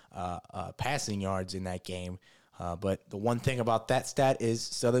 passing yards in that game. But the one thing about that stat is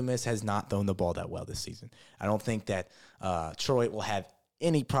Southern Miss has not thrown the ball that well this season. I don't think that Troy will have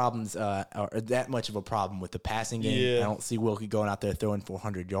any problems or that much of a problem with the passing game. Yeah. I don't see Wilkie going out there throwing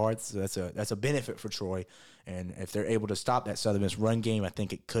 400 yards. So that's a benefit for Troy. And if they're able to stop that Southern Miss run game, I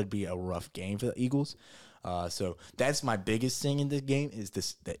think it could be a rough game for the Eagles. So that's my biggest thing in this game is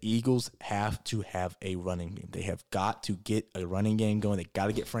the Eagles have to have a running game. They have got to get a running game going. They got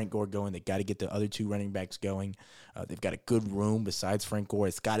to get Frank Gore going. They got to get the other two running backs going. They've got a good room besides Frank Gore.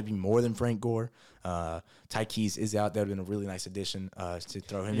 It's got to be more than Frank Gore. Ty Keys is out there. Been a really nice addition to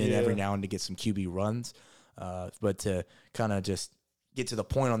throw him in every now and to get some QB runs. But to kind of just get to the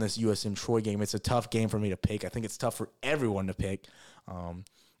point on this USM Troy game, it's a tough game for me to pick. I think it's tough for everyone to pick.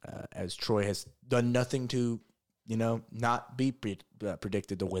 As Troy has done nothing to, not be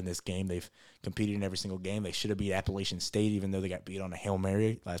predicted to win this game. They've competed in every single game. They should have beat Appalachian State, even though they got beat on a Hail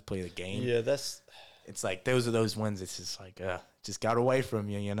Mary last play of the game. Yeah, it's like those are those ones. It's just like just got away from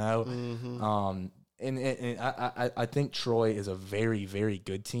you, Mm-hmm. And I think Troy is a very, very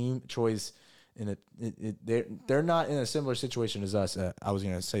good team. Troy's they're not in a similar situation as us. I was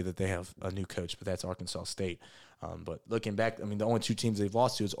going to say that they have a new coach, but that's Arkansas State. But looking back, I mean, the only two teams they've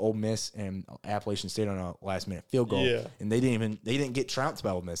lost to is Ole Miss and Appalachian State on a last-minute field goal. Yeah. And they didn't get trounced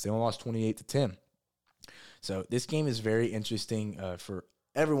by Ole Miss. They only lost 28-10. So this game is very interesting for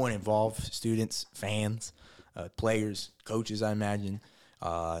everyone involved: students, fans, players, coaches. I imagine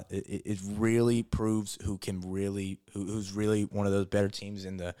it really proves who's really one of those better teams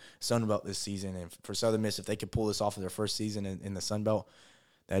in the Sun Belt this season. And for Southern Miss, if they could pull this off of their first season in the Sun Belt,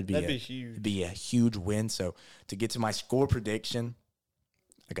 that'd be huge. It'd be a huge win. So to get to my score prediction,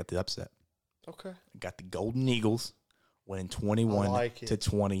 I got the upset. Okay. I got the Golden Eagles winning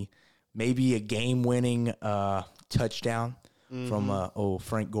 21-20. it. Maybe a game-winning touchdown from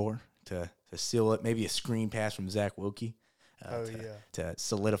Frank Gore to seal it. Maybe a screen pass from Zach Wilkie to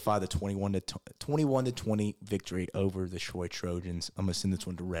solidify the 21-20 victory over the Troy Trojans. I'm gonna send this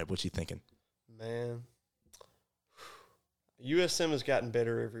one to Red. What you thinking? Man, USM has gotten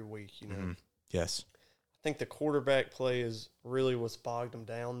better every week. Mm-hmm. Yes. I think the quarterback play is really what's bogged them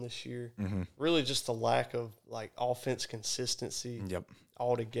down this year. Mm-hmm. Really, just the lack of offense consistency. Yep.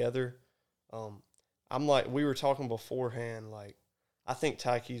 Altogether. We were talking beforehand, I think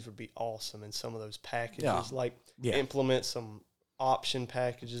Ty Keys would be awesome in some of those packages. Yeah. Implement some option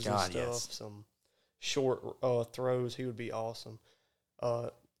packages and stuff, yes. some short throws. He would be awesome.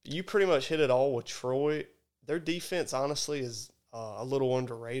 You pretty much hit it all with Troy. Their defense, honestly, is a little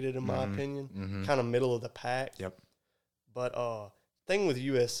underrated in my opinion. Mm-hmm. Kind of middle of the pack. Yep. But thing with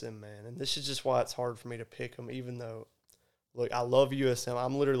USM, man, and this is just why it's hard for me to pick them, even though, look, I love USM.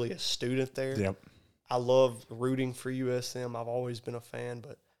 I'm literally a student there. Yep. I love rooting for USM. I've always been a fan,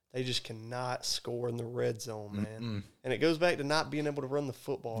 but they just cannot score in the red zone, man. Mm-mm. And it goes back to not being able to run the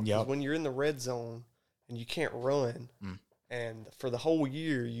football. Because when you're in the red zone and you can't run, and for the whole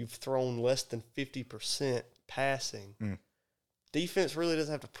year you've thrown less than 50% passing, defense really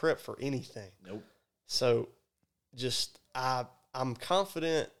doesn't have to prep for anything. Nope. So just I'm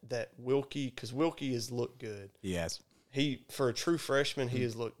confident that Wilkie, because Wilkie has looked good. Yes. For a true freshman, he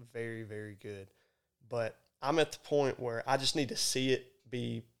has looked very, very good. But I'm at the point where I just need to see it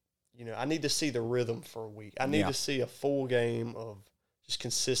be I need to see the rhythm for a week. I need to see a full game of just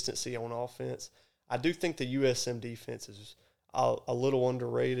consistency on offense. I do think the USM defense is a little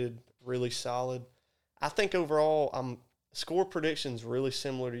underrated, really solid. I think overall, score predictions really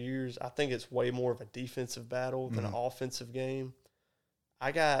similar to yours. I think it's way more of a defensive battle than an offensive game.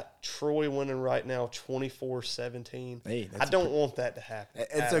 I got Troy winning right now 24-17. Hey, I don't want that to happen.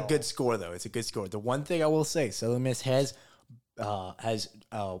 It's a good score, though. It's a good score. The one thing I will say, Southern Miss they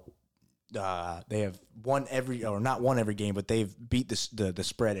have won not won every game, but they've beat the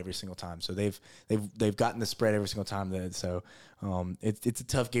spread every single time. So they've gotten the spread every single time. So it's a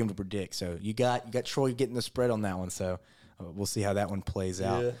tough game to predict. So you got Troy getting the spread on that one. So we'll see how that one plays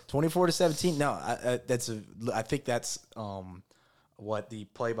out. 24-17. No, I think that's what the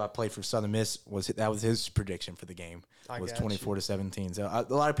play-by-play for Southern Miss was. That was his prediction for the game. Was 24-17. So a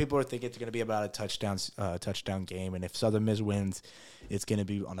lot of people are thinking it's going to be about a touchdown game, and if Southern Miss wins, it's going to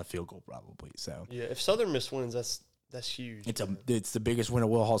be on a field goal probably. So yeah, if Southern Miss wins, that's huge. It's the biggest win of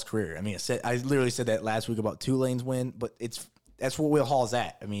Will Hall's career. I mean, I literally said that last week about Tulane's win, but that's where Will Hall's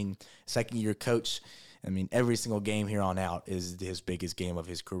at. I mean, second-year coach. I mean, every single game here on out is his biggest game of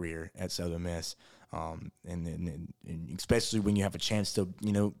his career at Southern Miss. And especially when you have a chance to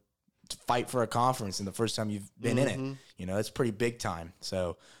fight for a conference and the first time you've been in it, it's pretty big time.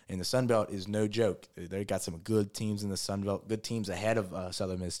 So, and the Sun Belt is no joke. They got some good teams in the Sun Belt, good teams ahead of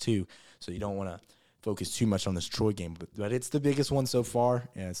Southern Miss too. So you don't want to focus too much on this Troy game, but it's the biggest one so far,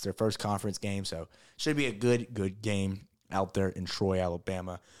 and it's their first conference game. So should be a good game out there in Troy,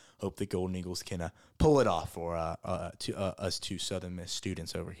 Alabama. Hope the Golden Eagles can pull it off for us two Southern Miss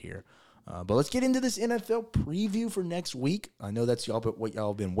students over here. But let's get into this NFL preview for next week. I know that's what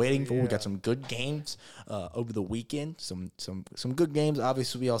y'all been waiting for. We got some good games over the weekend. Some good games.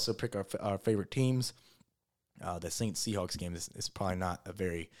 Obviously, we also pick our favorite teams. The Saints Seahawks game is probably not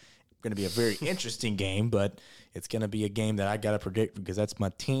going to be a very interesting game, but it's going to be a game that I got to predict because that's my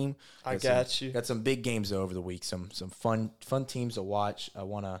team. Got you. Got some big games over the week. Some fun teams to watch. I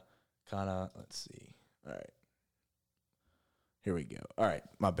want to kind of let's see. All right. Here we go. All right,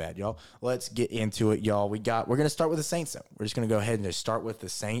 my bad, y'all. Let's get into it, y'all. We're gonna start with the Saints. Though. We're just gonna go ahead and just start with the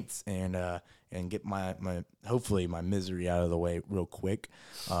Saints and get my hopefully my misery out of the way real quick.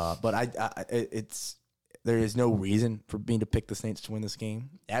 But there is no reason for me to pick the Saints to win this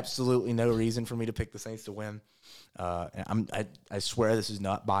game. Absolutely no reason for me to pick the Saints to win. I swear this is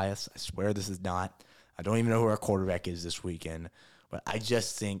not bias. I swear this is not. I don't even know who our quarterback is this weekend. But I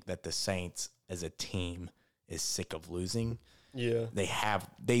just think that the Saints as a team is sick of losing. Yeah,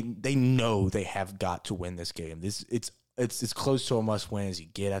 they know they have got to win this game. It's as close to a must win as you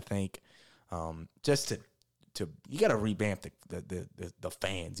get. I think just to you got to revamp the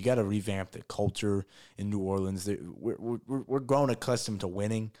fans. You got to revamp the culture in New Orleans. We're grown accustomed to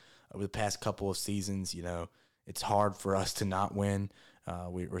winning over the past couple of seasons. It's hard for us to not win.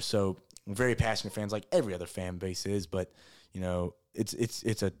 We're very passionate fans, like every other fan base is, but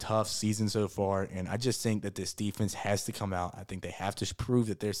it's a tough season so far, and I just think that this defense has to come out. I think they have to prove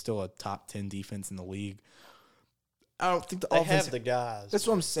that they're still a top 10 defense in the league. I don't think they have the guys. That's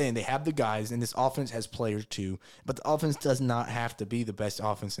what I'm saying. They have the guys, and this offense has players too. But the offense does not have to be the best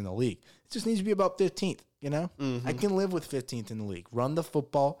offense in the league. It just needs to be about 15th. I can live with 15th in the league. Run the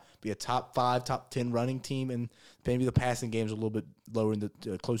football, be a top 5, top 10 running team, and maybe the passing game's a little bit lower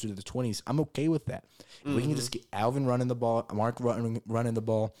closer to the 20s. I'm okay with that. If we can just get Alvin running the ball, Mark running the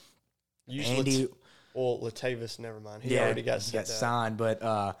ball, Andy. Latavius, never mind. He already got signed, but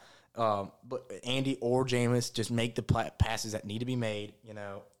Andy or Jameis just make the passes that need to be made.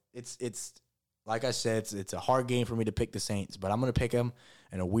 It's like I said, it's a hard game for me to pick the Saints, but I'm going to pick them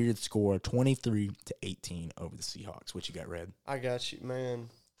in a weird score, 23-18 over the Seahawks. What you got, Red? I got you, man.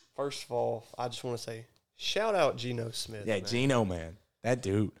 First of all, I just want to say, shout out Geno Smith. Yeah, man. Geno, man. That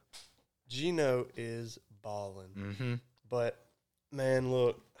dude. Geno is balling. Mm-hmm. But, man,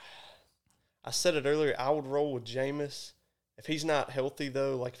 look, I said it earlier, I would roll with Jameis. If he's not healthy,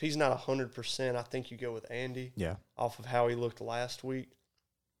 though, like if he's not 100%, I think you go with Andy. Yeah. Off of how he looked last week.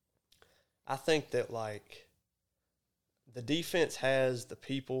 I think that, like, the defense has the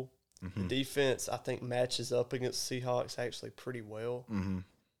people. Mm-hmm. The defense, I think, matches up against Seahawks actually pretty well. Mm-hmm.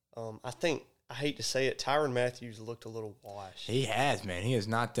 I hate to say it, Tyrann Mathieu looked a little washed. He has, man. He has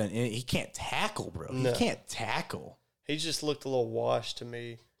not done anything. He can't tackle, bro. No. He can't tackle. He just looked a little washed to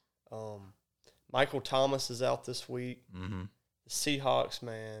me. Michael Thomas is out this week. Mm-hmm. The Seahawks,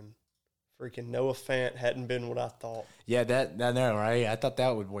 man, freaking Noah Fant hadn't been what I thought. Yeah, that right? I thought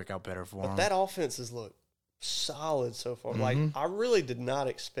that would work out better for him. But that offense has looked solid so far. Mm-hmm. Like, I really did not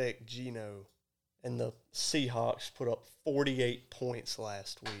expect Geno and the Seahawks put up 48 points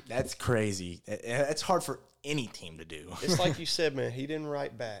last week. That's crazy. It's hard for any team to do. It's like you said, man, he didn't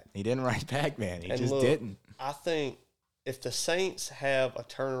write back. He didn't write back, man. He and just look, didn't. I think if the Saints have a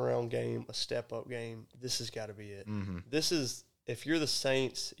turnaround game, a step-up game, this has got to be it. Mm-hmm. This is, if you're the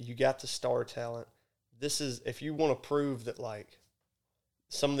Saints, you got the star talent. This is, if you want to prove that, like,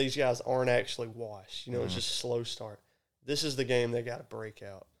 some of these guys aren't actually washed, you know, it's just a slow start. This is the game they got to break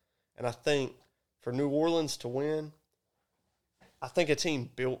out. And I think for New Orleans to win, I think a team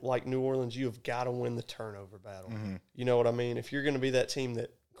built like New Orleans, you have got to win the turnover battle. Mm-hmm. You know what I mean? If you're going to be that team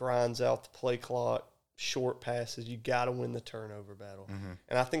that grinds out the play clock, short passes, you got to win the turnover battle. Mm-hmm.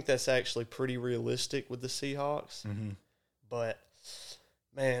 And I think that's actually pretty realistic with the Seahawks. Mm-hmm. But,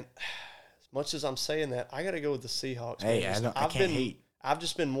 man, as much as I'm saying that, I got to go with the Seahawks. Hey, I can't hate. I've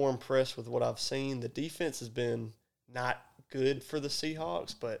just been more impressed with what I've seen. The defense has been not good for the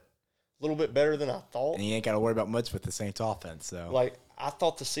Seahawks, but a little bit better than I thought. And you ain't got to worry about much with the Saints offense. So, like, I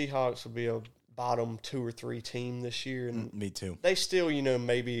thought the Seahawks would be a bottom 2 or 3 team this year. And me too. they still, you know,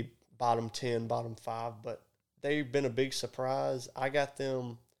 maybe bottom 10, bottom 5, but they've been a big surprise. I got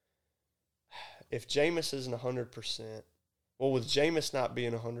them, if Jameis isn't 100%, well, with Jameis not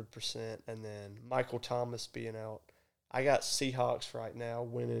being 100% and then Michael Thomas being out, I got Seahawks right now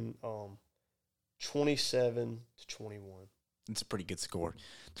winning 27-21. It's a pretty good score.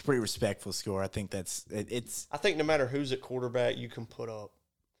 It's a pretty respectful score. I think that's it's. I think no matter who's at quarterback, you can put up.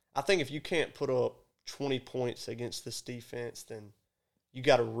 I think if you can't put up 20 points against this defense, then you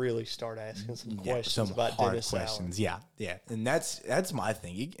got to really start asking some questions about hard Dennis questions. Allen. Yeah, and that's my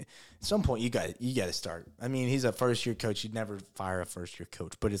thing. At some point, you got to start. I mean, he's a first year coach. You'd never fire a first year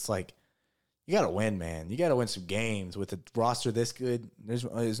coach, but it's like you got to win, man. You got to win some games with a roster this good.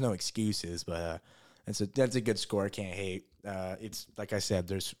 There's no excuses, but that's a good score. I can't hate. It's like I said,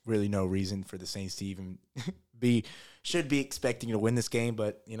 there's really no reason for the Saints to even should be expecting to win this game,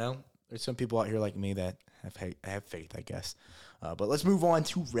 but you know, there's some people out here like me that have faith, I guess. But let's move on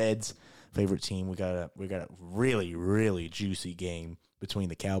to Red's favorite team. We got a really, really juicy game between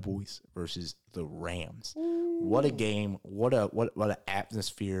the Cowboys versus the Rams. Ooh. What a game! What an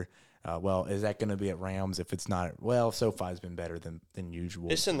atmosphere! Well, is that going to be at Rams? If it's not, well, SoFi's been better than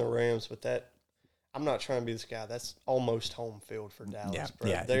usual. It's in the Rams, but that I'm not trying to be this guy. That's almost home field for Dallas, bro.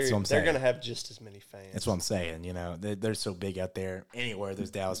 Yeah, they're going to have just as many fans. That's what I'm saying. You know, they're so big out there. Anywhere there's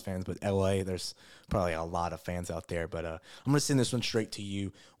Dallas fans, but LA, there's probably a lot of fans out there. But I'm going to send this one straight to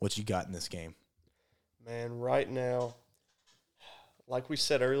you. What you got in this game? Man, right now, like we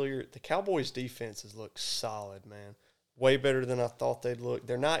said earlier, the Cowboys' defenses look solid, man. Way better than I thought they'd look.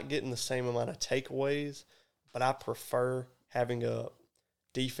 They're not getting the same amount of takeaways, but I prefer having a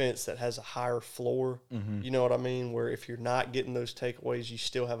defense that has a higher floor. Mm-hmm. You know what I mean? Where if you're not getting those takeaways, you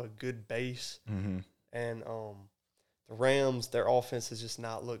still have a good base. Mm-hmm. And the Rams, their offense has just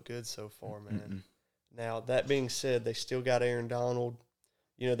not looked good so far, man. Mm-mm. Now, that being said, they still got Aaron Donald.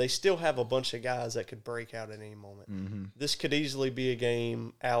 You know, they still have a bunch of guys that could break out at any moment. Mm-hmm. This could easily be a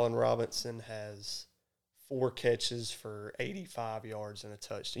game Allen Robinson has 4 catches for 85 yards and a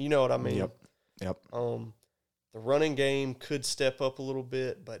touchdown. You know what I mean? Yep. The running game could step up a little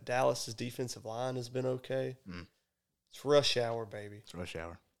bit, but Dallas's defensive line has been okay. It's rush hour, baby. It's rush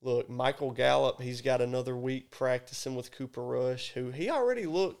hour. Look, Michael Gallup, he's got another week practicing with Cooper Rush, who he already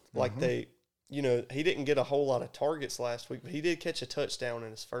looked like he didn't get a whole lot of targets last week, but he did catch a touchdown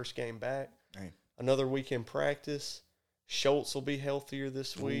in his first game back. Hey. Another week in practice. Schultz will be healthier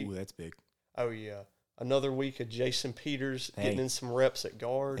this week. Ooh, that's big. Oh, yeah. Another week of Jason Peters getting in some reps at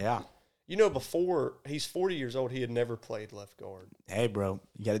guard. Yeah. You know, before he's 40 years old, he had never played left guard. Hey, bro,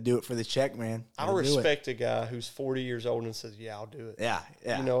 you got to do it for the check, man. I respect a guy who's 40 years old and says, yeah, I'll do it. Yeah.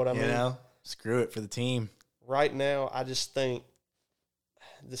 You know what I mean? You know, screw it for the team. Right now, I just think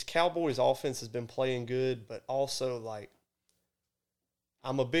this Cowboys offense has been playing good, but also, like,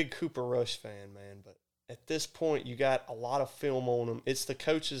 I'm a big Cooper Rush fan, man, but at this point, you got a lot of film on him. It's the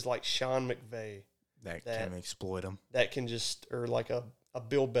coaches like Sean McVay that can exploit him. That can just, or like a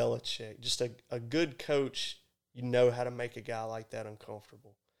Bill Belichick, just a good coach, you know how to make a guy like that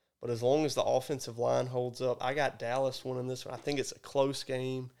uncomfortable. But as long as the offensive line holds up, I got Dallas winning this one. I think it's a close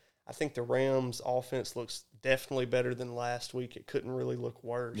game. I think the Rams' offense looks definitely better than last week. It couldn't really look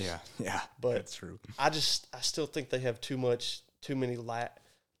worse. Yeah, but that's true. I still think they have too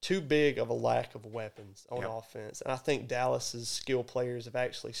big of a lack of weapons on offense. And I think Dallas's skill players have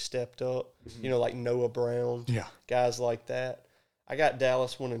actually stepped up, you know, like Noah Brown, guys like that. I got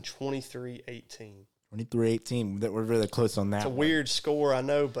Dallas winning 23-18. 23-18. That we're really close on that. It's a weird score, I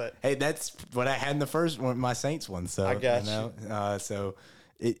know, but hey, that's what I had in the first one, my Saints one. So I got you. So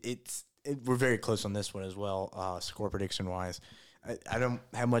it's we're very close on this one as well, score prediction wise. I don't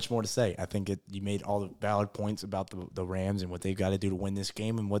have much more to say. I think you made all the valid points about the Rams and what they've got to do to win this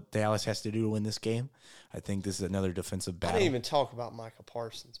game and what Dallas has to do to win this game. I think this is another defensive battle. I didn't even talk about Micah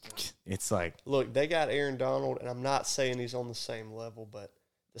Parsons. Man. It's like, look, they got Aaron Donald, and I'm not saying he's on the same level, but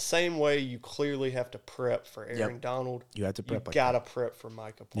the same way you clearly have to prep for Aaron Donald, you have to prep. You got to prep for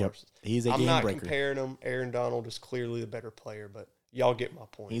Micah Parsons. Yep. He's a I'm game not breaker. Comparing them. Aaron Donald is clearly the better player, but y'all get my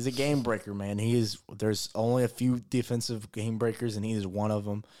point. He's a game breaker, man. There's only a few defensive game breakers, and he is one of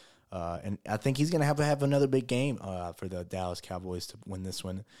them. And I think he's going to have another big game for the Dallas Cowboys to win this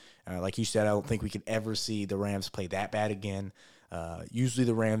one. Like you said, I don't think we could ever see the Rams play that bad again. Usually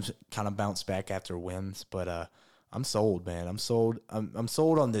the Rams kind of bounce back after wins, but I'm sold, man. I'm sold. I'm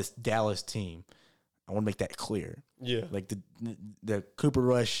sold on this Dallas team. I want to make that clear. Yeah. Like the Cooper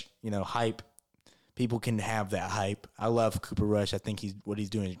Rush, hype. People can have that hype. I love Cooper Rush. I think what he's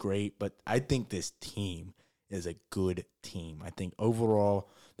doing is great, but I think this team is a good team. I think overall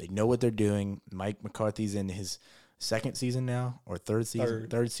they know what they're doing. Mike McCarthy's in his second season now or third season.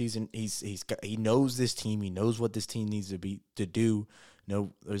 Third season. He knows this team. He knows what this team needs to do.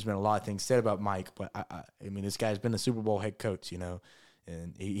 There's been a lot of things said about Mike, but I mean this guy's been a Super Bowl head coach, and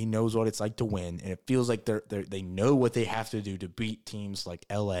he knows what it's like to win. And it feels like they know what they have to do to beat teams like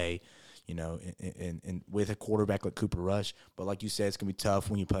LA. And with a quarterback like Cooper Rush. But like you said, it's going to be tough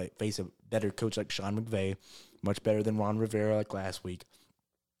when you face a better coach like Sean McVay, much better than Ron Rivera like last week.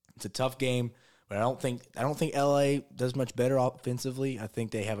 It's a tough game, but I don't think LA does much better offensively. I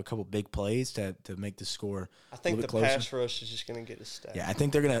think they have a couple big plays to make the score. I think the pass rush is just going to get a step. Yeah, I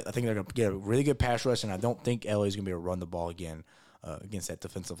think they're going to get a really good pass rush, and I don't think LA is going to be able to run the ball again against that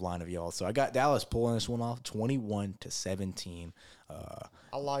defensive line of y'all. So I got Dallas pulling this one off 21-17.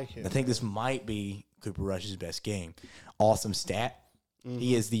 I like it. I think this might be Cooper Rush's best game. Awesome stat. Mm-hmm.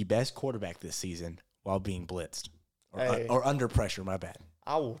 He is the best quarterback this season while being blitzed or under pressure, my bad.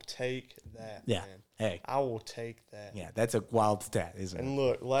 I will take that, yeah. Man. Hey. I will take that. Yeah, that's a wild stat, isn't it? And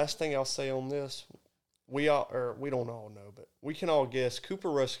look, last thing I'll say on this, we don't all know, but we can all guess Cooper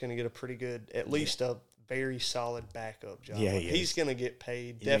Rush is going to get a pretty good, at least a very solid backup job. Yeah, he's going to get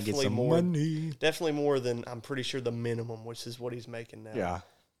paid definitely more than I'm pretty sure the minimum, which is what he's making now. Yeah.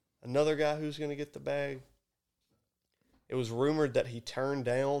 Another guy who's going to get the bag. It was rumored that he turned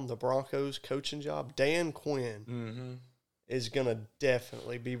down the Broncos coaching job. Dan Quinn is going to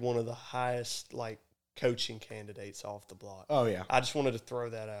definitely be one of the highest coaching candidates off the block. Oh, yeah. I just wanted to throw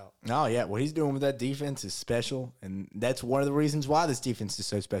that out. Oh, yeah. What he's doing with that defense is special, and that's one of the reasons why this defense is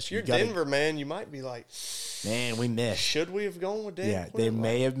so special. You're Denver, man. You might be like, man, we missed. Should we have gone with Dan? Yeah, Quinn? they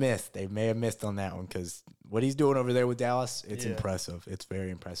may have missed. They may have missed on that one because what he's doing over there with Dallas, it's impressive. It's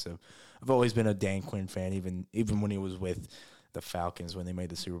very impressive. I've always been a Dan Quinn fan, even when he was with the Falcons when they made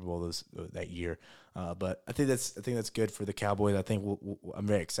the Super Bowl that year. But I think that's good for the Cowboys. I think I'm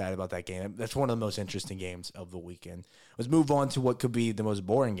very excited about that game. That's one of the most interesting games of the weekend. Let's move on to what could be the most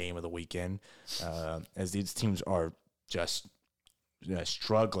boring game of the weekend, as these teams are just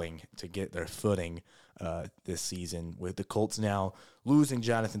struggling to get their footing this season. With the Colts now losing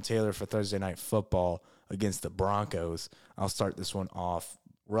Jonathan Taylor for Thursday Night Football against the Broncos. I'll start this one off.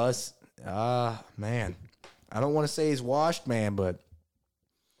 Russ, man. I don't want to say he's washed, man, but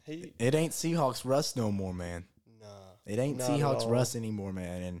it ain't Seahawks Russ no more, man. Nah. It ain't Seahawks Russ anymore,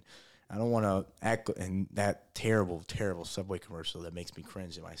 man. And I don't want to act in that terrible, terrible Subway commercial that makes me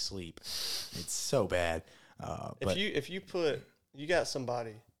cringe in my sleep. It's so bad. But if you got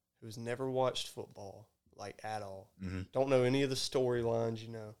somebody who's never watched football at all, don't know any of the storylines,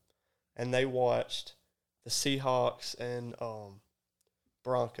 and they watched the Seahawks and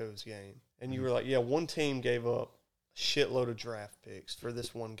Broncos game. And you were like, yeah, one team gave up a shitload of draft picks for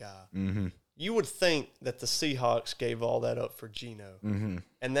this one guy. Mm-hmm. You would think that the Seahawks gave all that up for Geno. Mm-hmm.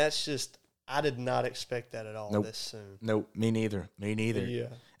 And that's just, I did not expect that at all this soon. Nope, me neither. Yeah.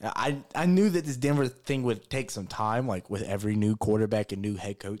 I knew that this Denver thing would take some time, with every new quarterback and new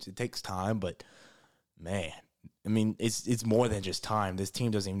head coach. It takes time, but, man, I mean, it's more than just time. This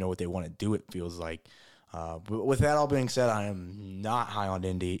team doesn't even know what they want to do, it feels like. But with that all being said, I am not high on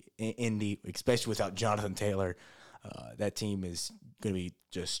Indy, especially without Jonathan Taylor. That team is going to be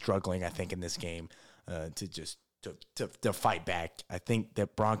just struggling, I think, in this game to fight back. I think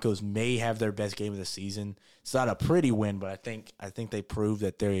that Broncos may have their best game of the season. It's not a pretty win, but I think they prove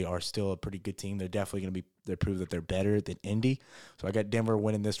that they are still a pretty good team. They're definitely going to they prove that they're better than Indy. So I got Denver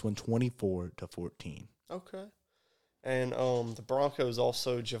winning this one 24-14. Okay. And the Broncos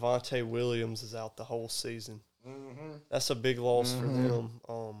also, Javonte Williams is out the whole season. Mm-hmm. That's a big loss for them.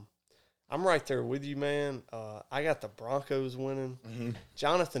 I'm right there with you, man. I got the Broncos winning. Mm-hmm.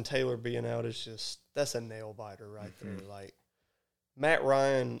 Jonathan Taylor being out is just – that's a nail-biter right there. Like, Matt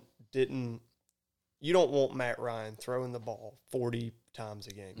Ryan didn't – you don't want Matt Ryan throwing the ball 40 times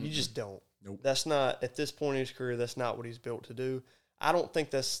a game. You just don't. Nope. That's not – at this point in his career, that's not what he's built to do. I don't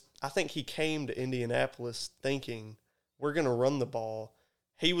think that's – I think he came to Indianapolis thinking we're going to run the ball.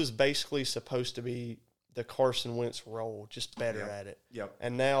 He was basically supposed to be the Carson Wentz role, just better at it. Yep.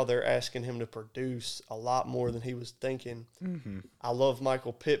 And now they're asking him to produce a lot more than he was thinking. Mm-hmm. I love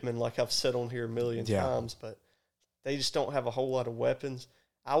Michael Pittman, like I've said on here a million times, but they just don't have a whole lot of weapons.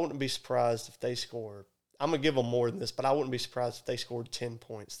 I wouldn't be surprised if they score. I'm going to give them more than this, but I wouldn't be surprised if they scored 10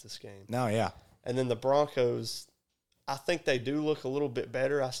 points this game. No, yeah. And then the Broncos, I think they do look a little bit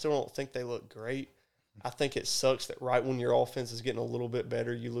better. I still don't think they look great. I think it sucks that right when your offense is getting a little bit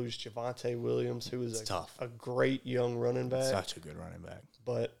better, you lose Javonte Williams, who is a great young running back. Such a good running back.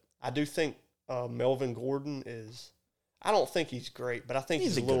 But I do think Melvin Gordon is – I don't think he's great, but I think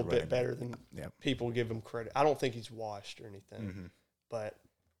he's a little bit better than people give him credit. I don't think he's washed or anything. Mm-hmm. But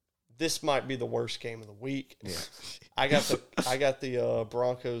this might be the worst game of the week. Yeah. I got the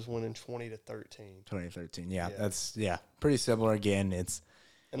Broncos winning 20-13. 2013. Yeah, that's pretty similar again. It's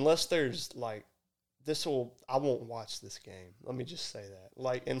unless there's like I won't watch this game. Let me just say that.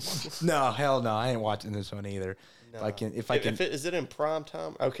 Like, no, hell no, I ain't watching this one either. No. Is it in prime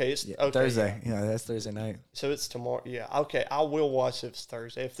time? Okay, it's okay, Thursday. Yeah, that's Thursday night. So it's tomorrow. Yeah, okay, I will watch it if it's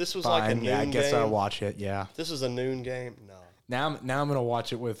Thursday. If this was Fine, like a noon game, I guess I'll watch it. Yeah. If this was a noon game, no. Now I'm gonna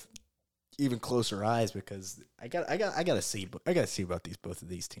watch it with even closer eyes because I gotta see about both of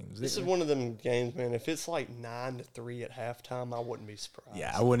these teams. This is one of them games, man. If it's like 9-3 at halftime, I wouldn't be surprised.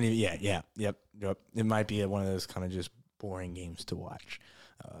 Yeah, I wouldn't. Yep. It might be one of those kind of just boring games to watch,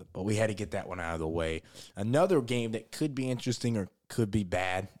 but we had to get that one out of the way. Another game that could be interesting or could be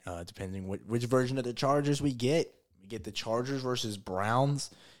bad, depending which version of the Chargers we get. We get the Chargers versus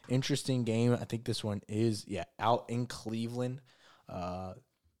Browns. Interesting game. I think this one is out in Cleveland.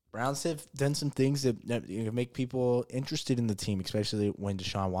 Browns have done some things that make people interested in the team, especially when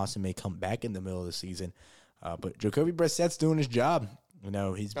Deshaun Watson may come back in the middle of the season. But Jacoby Brissett's doing his job. You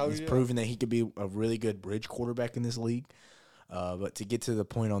know, he's proven that he could be a really good bridge quarterback in this league. But to get to the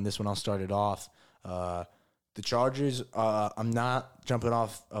point on this one, I'll start it off. The Chargers, I'm not jumping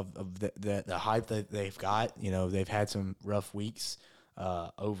off of the hype that they've got. You know, they've had some rough weeks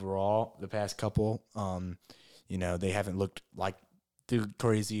overall the past couple. You know, they haven't looked like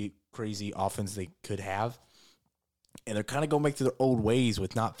the crazy offense they could have, and they're kind of going back to their old ways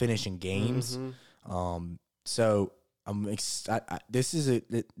with not finishing games. Mm-hmm. So this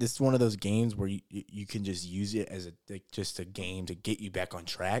is one of those games where you can just use it as just a game to get you back on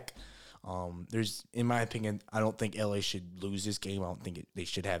track. In my opinion, I don't think LA should lose this game. I don't think they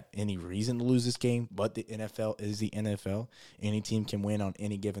should have any reason to lose this game. But the NFL is the NFL. Any team can win on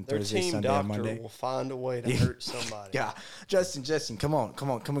any given Thursday, Sunday, and Monday. Their team doctor will find a way to hurt somebody. Yeah, Justin, come on,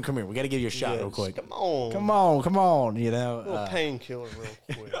 here. We got to give you a shot real quick. Come on. You know, a little painkiller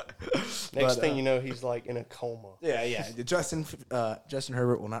real quick. Next thing you know, he's like in a coma. Yeah. Justin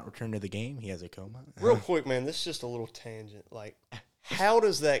Herbert will not return to the game. He has a coma. Real quick, man. This is just a little tangent. Like, how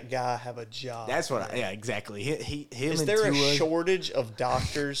does that guy have a job? That's what. Exactly. Him. Is there a shortage of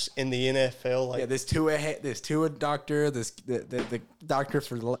doctors in the NFL? Like, there's Tua doctor. The doctor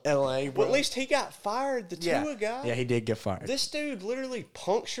for LA. Well, at least he got fired. The Tua guy. Yeah, he did get fired. This dude literally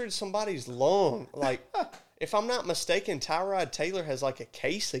punctured somebody's lung. Like, if I'm not mistaken, Tyrod Taylor has like a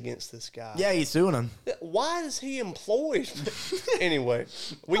case against this guy. Yeah, he's suing him. Why is he employed? Anyway,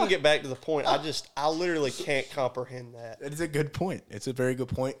 we can get back to the point. I literally can't comprehend that. It's a good point. It's a very good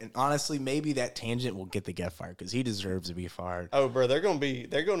point. And honestly, maybe that tangent will get the guy fired because he deserves to be fired. Oh, bro, they're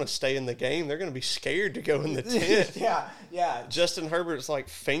gonna stay in the game. They're gonna be scared to go in the tent. Yeah. Justin Herbert's like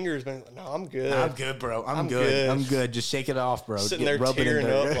fingers, man. No, I'm good. I'm good, bro. I'm good. I'm good. Just shake it off, bro. Sitting there tearing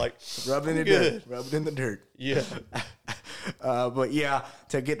up, like rubbing in the dirt. Yeah. But yeah,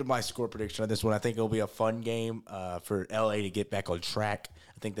 to get to my score prediction on this one, I think it'll be a fun game for LA to get back on track.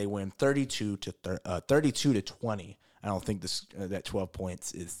 I think they win 32-20. I don't think that 12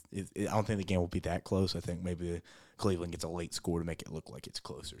 points is I don't think the game will be that close. I think maybe Cleveland gets a late score to make it look like it's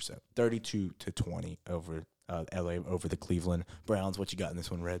closer. So 32-20 over LA over the Cleveland Browns. What you got in this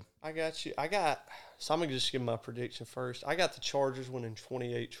one, Red? I got you. So I'm going to just give my prediction first. I got the Chargers winning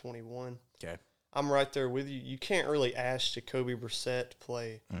 28-21. Okay. I'm right there with you. You can't really ask Jacoby Brissett to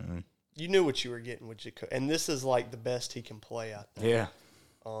play. Mm-hmm. You knew what you were getting with Jacoby. And this is like the best he can play, I think. Yeah.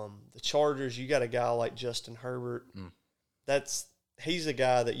 The Chargers, you got a guy like Justin Herbert. He's a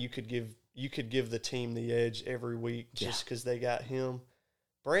guy that you could give the team the edge every week just because they got him.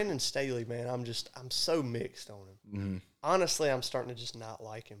 Brandon Staley, man, I'm so mixed on him. Mm-hmm. Honestly, I'm starting to just not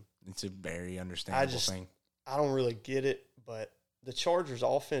like him. It's a very understandable thing. I don't really get it, but the Chargers'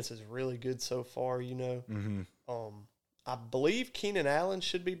 offense is really good so far, Mm-hmm. I believe Keenan Allen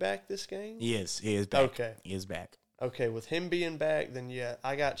should be back this game. He is back. Okay. He is back. Okay, with him being back, then, yeah,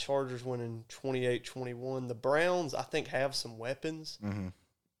 I got Chargers winning 28-21. The Browns, I think, have some weapons. Mm-hmm.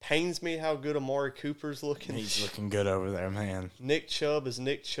 Pains me how good Amari Cooper's looking. He's looking good over there, man. Nick Chubb is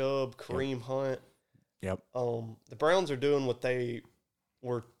Nick Chubb, Kareem Hunt. Yep. The Browns are doing what they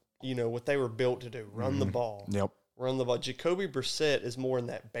were built to do, run the ball. Yep. Run the ball. Jacoby Brissett is more in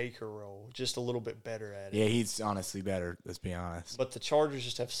that Baker role, just a little bit better at it. Yeah, he's honestly better, let's be honest. But the Chargers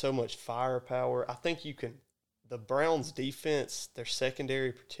just have so much firepower. I think the Browns' defense, their secondary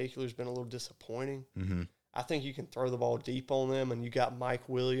in particular, has been a little disappointing. Mm-hmm. I think you can throw the ball deep on them, and you got Mike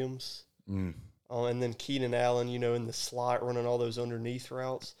Williams, and then Keenan Allen, in the slot running all those underneath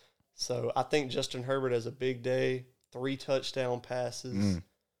routes. So I think Justin Herbert has a big day, 3 touchdown passes,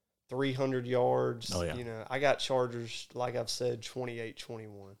 300 yards. Oh, yeah. I got Chargers, like I've said,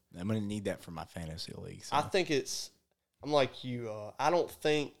 28-21. I'm going to need that for my fantasy league. So. I think I'm like you. I don't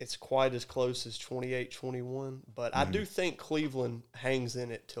think it's quite as close as 28-21, but I do think Cleveland hangs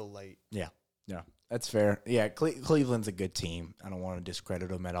in it till late. Yeah, that's fair. Yeah, Cleveland's a good team. I don't want to discredit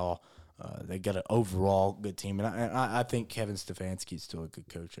them at all. They got an overall good team, and I think Kevin Stefanski's still a good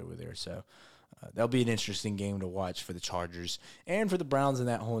coach over there. So that'll be an interesting game to watch for the Chargers and for the Browns in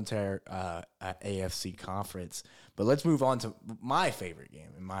that whole entire AFC conference. But let's move on to my favorite game,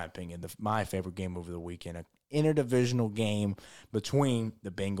 in my opinion, my favorite game over the weekend, an interdivisional game between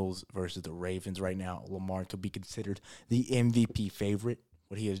the Bengals versus the Ravens. Right now, Lamar could be considered the MVP favorite.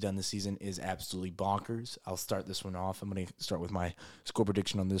 What he has done this season is absolutely bonkers. I'll start this one off. I'm going to start with my score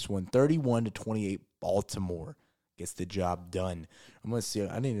prediction on this one. 31-28, Baltimore gets the job done. I'm going to see.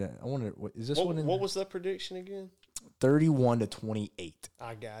 Is this one? What was that prediction again? 31-28.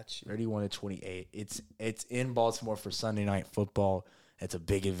 I got you. 31-28. It's in Baltimore for Sunday Night Football. It's a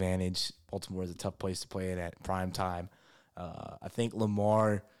big advantage. Baltimore is a tough place to play it at prime time. I think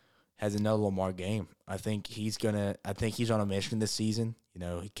Lamar has another Lamar game. I think he's on a mission this season.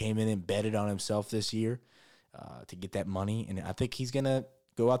 He came in and betted on himself this year to get that money, and I think he's gonna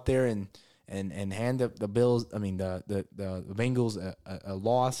go out there and hand the Bengals a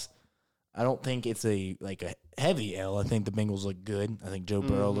loss. I don't think it's a heavy L. I think the Bengals look good. I think Joe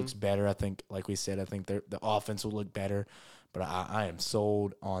Burrow looks better. I think, like we said, the offense will look better. But I am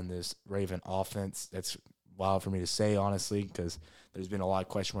sold on this Raven offense. That's wild for me to say, honestly, because there's been a lot of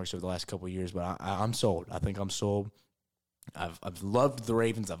question marks over the last couple of years. But I'm sold. I think I'm sold. I've loved the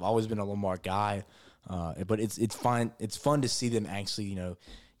Ravens. I've always been a Lamar guy. But it's fun. It's fun to see them actually,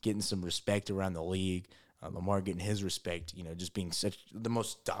 getting some respect around the league. Lamar getting his respect. Just being the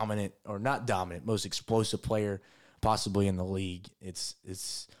most dominant, or not dominant, most explosive player possibly in the league. It's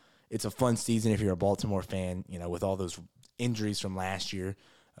a fun season if you're a Baltimore fan. With all those injuries from last year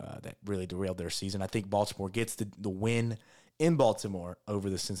that really derailed their season. I think Baltimore gets the win in Baltimore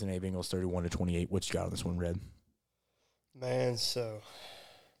over the Cincinnati Bengals 31-28. What you got on this one, Red? Man, so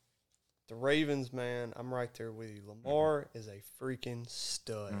the Ravens, man, I'm right there with you. Lamar is a freaking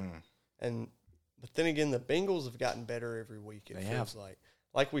stud. But then again, the Bengals have gotten better every week, it feels like.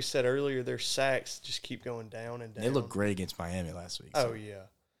 Like we said earlier, their sacks just keep going down and down. They looked great against Miami last week. So.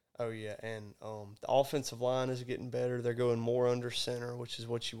 Oh, yeah. And the offensive line is getting better. They're going more under center, which is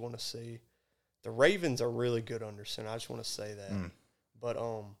what you want to see. The Ravens are really good under center. I just want to say that. But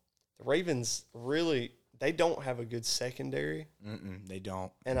the Ravens really – they don't have a good secondary. They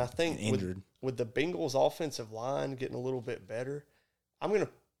don't. And I think with the Bengals' offensive line getting a little bit better,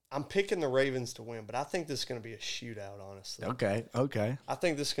 I'm picking the Ravens to win, but I think this is going to be a shootout, honestly. Okay. I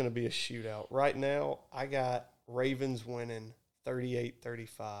think this is going to be a shootout. Right now, I got Ravens winning 38-35.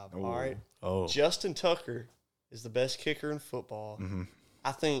 All right? Oh. Justin Tucker is the best kicker in football.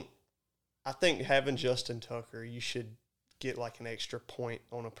 I think having Justin Tucker, you should get like an extra point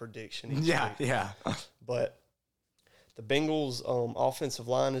on a prediction each week. Yeah. But the Bengals' offensive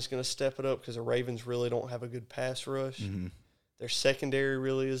line is going to step it up because the Ravens really don't have a good pass rush. Their secondary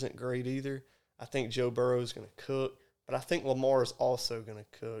really isn't great either. I think Joe Burrow is going to cook, but I think Lamar is also going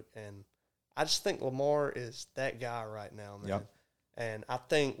to cook. And I just think Lamar is that guy right now, man. Yep. And I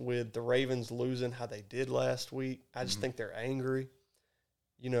think with the Ravens losing how they did last week, I just think they're angry.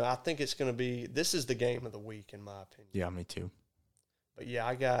 I think it's going to be – this is the game of the week, in my opinion. Yeah, me too. But, yeah,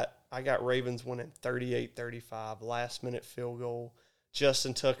 I got Ravens winning 38-35, last-minute field goal.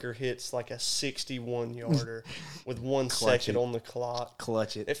 Justin Tucker hits like a 61-yarder with 1 second on the clock.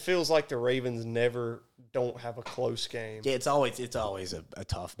 Clutch it. It feels like the Ravens never don't have a close game. Yeah, it's always a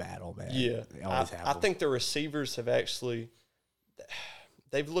tough battle, man. Yeah. They always have I them. think the receivers have actually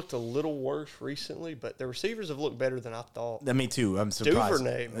they've looked a little worse recently, but the receivers have looked better than I thought. Me too. I'm surprised.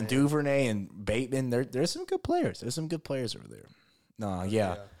 Duvernay, man. Duvernay and Bateman, there's some good players. There's some good players over there. No,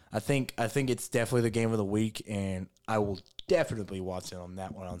 yeah. I think it's definitely the game of the week, and I will definitely be watching on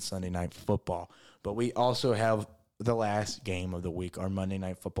that one on Sunday Night Football. But we also have the last game of the week, our Monday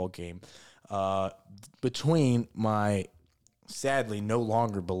Night Football game, between my sadly no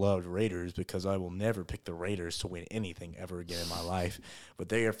longer beloved Raiders, because I will never pick the Raiders to win anything ever again in my life. But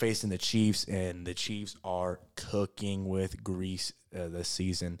they are facing the Chiefs, and the Chiefs are cooking with grease this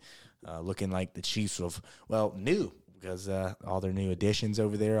season, looking like the Chiefs of, new, because all their new additions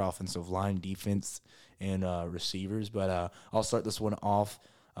over there, offensive line, defense, and receivers. But I'll start this one off.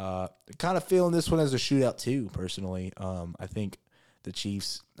 Kind of feeling this one as a shootout too, personally. I think the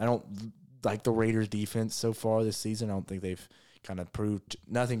Chiefs, I don't like the Raiders defense so far this season. I don't think they've kind of proved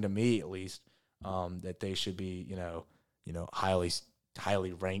nothing to me, at least, that they should be,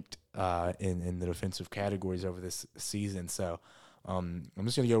 highly ranked in the defensive categories over this season. So I'm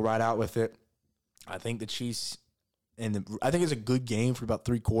just going to go right out with it. I think the Chiefs, I think it's a good game for about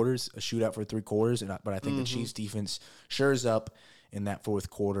 3 quarters, a shootout for 3 quarters. But I think the Chiefs defense shores up in that 4th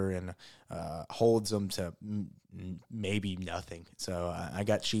quarter and holds them to maybe nothing. So I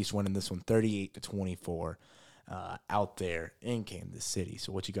got Chiefs winning this one 38-24 out there in Kansas City.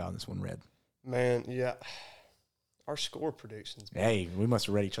 So what you got on this one, Red? Man, yeah. Our score predictions, man. Hey, we must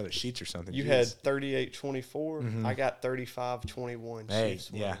have read each other's sheets or something. You had 38-24. I got 35-21. Hey,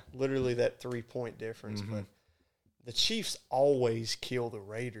 Chiefs yeah. Literally that 3-point difference. But the Chiefs always kill the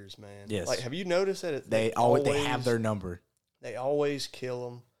Raiders, man. Yes. Like, have you noticed that? They have their number. They always kill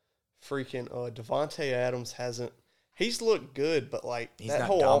them. Freaking Devontae Adams hasn't. He's looked good, but he's that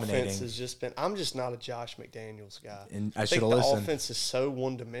whole dominating. Offense has just been. I'm just not a Josh McDaniels guy. And I think should have the listened. offense is so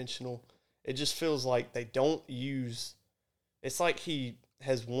one-dimensional. It just feels like they don't use. It's like he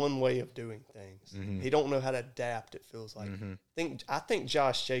has one way of doing things. He don't know how to adapt. It feels like. I think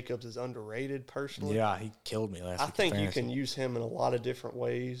Josh Jacobs is underrated personally. Yeah, he killed me last week. I think you can use him in a lot of different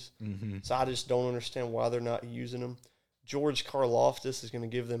ways. So I just don't understand why they're not using him. George Karlaftis is going to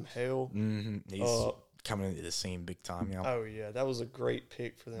give them hell. He's coming into the scene big time. Yeah. Oh, yeah. That was a great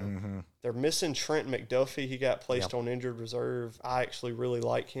pick for them. They're missing Trent McDuffie. He got placed on injured reserve. I actually really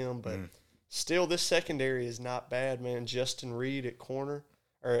like him, but still, this secondary is not bad, man. Justin Reed at corner,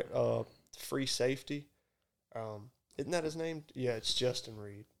 or at free safety. Isn't that his name? Yeah, it's Justin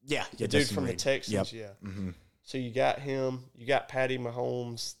Reed. Yeah. The dude from the Texans, yeah. So you got him. You got Patty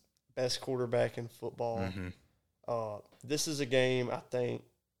Mahomes, best quarterback in football. This is a game, I think,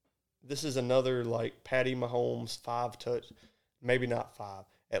 this is another, Patty Mahomes, 5 maybe not 5,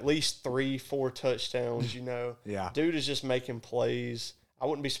 at least 3-4 touchdowns, Yeah. Dude is just making plays. I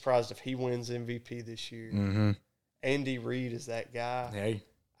wouldn't be surprised if he wins MVP this year. Andy Reid is that guy. Hey.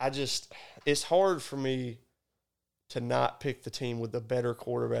 It's hard for me to not pick the team with a better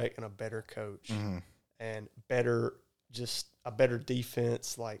quarterback and a better coach and a better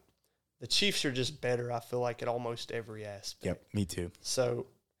defense. The Chiefs are just better, I feel like, at almost every aspect. Yep, me too. So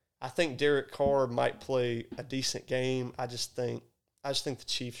I think Derek Carr might play a decent game. I just think the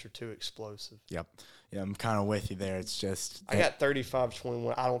Chiefs are too explosive. Yep. Yeah, I'm kind of with you there. It's just I got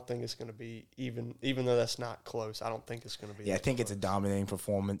 35-21. I don't think it's going to be even though that's not close. I don't think it's going to be. Yeah, I think it's a dominating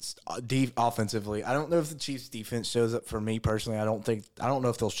performance offensively. I don't know if the Chiefs defense shows up for me personally. I don't know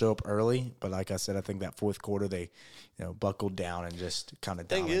if they'll show up early, but like I said, I think that 4th quarter they, buckled down and just kind of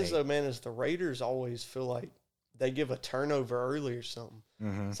dominate. Thing is though, man, is the Raiders always feel like they give a turnover early or something.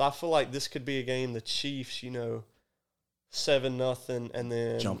 So I feel like this could be a game the Chiefs, 7-0, and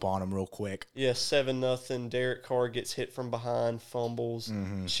then jump on them real quick. Yeah, 7-0. Derek Carr gets hit from behind, fumbles.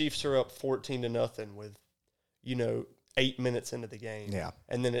 Chiefs are up 14-0 with, 8 minutes into the game. Yeah,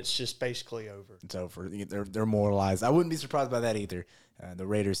 and then it's just basically over. It's over. They're moralized. I wouldn't be surprised by that either. The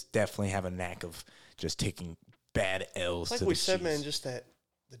Raiders definitely have a knack of just taking bad L's. Like to we the said, Chiefs. man, just the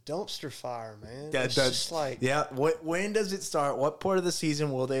dumpster fire, man. It's just like when does it start? What part of the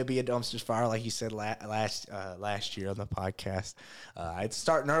season will there be a dumpster fire? Like you said last year on the podcast, it's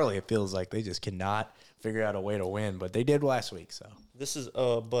starting early. It feels like they just cannot figure out a way to win, but they did last week. So this is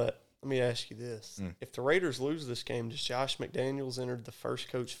but let me ask you this: if the Raiders lose this game, does Josh McDaniels enter the first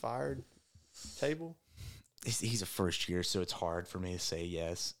coach fired table? He's a first year, so it's hard for me to say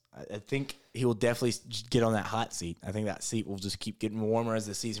yes. I think he will definitely get on that hot seat. I think that seat will just keep getting warmer as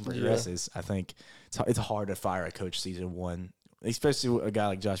the season progresses. I think it's hard to fire a coach season 1 especially a guy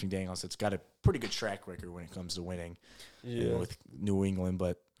like Josh McDaniels that's got a pretty good track record when it comes to winning with New England.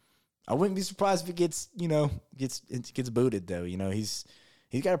 But I wouldn't be surprised if it gets booted though. He's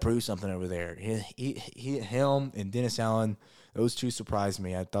got to prove something over there. Him and Dennis Allen, those two surprised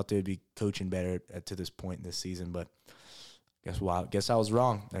me. I thought they'd be coaching better to this point in this season, but guess I was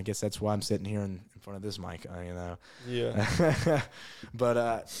wrong. I guess that's why I'm sitting here in front of this mic. Yeah.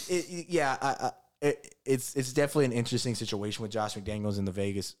 But it's definitely an interesting situation with Josh McDaniels and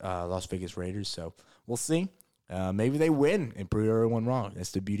the Las Vegas Raiders. So we'll see. Maybe they win and prove everyone wrong.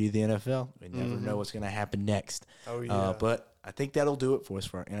 That's the beauty of the NFL. We never know what's going to happen next. Oh, yeah. But I think that'll do it for us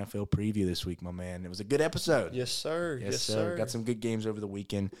for our NFL preview this week, my man. It was a good episode. Yes, sir. Yes, sir. Got some good games over the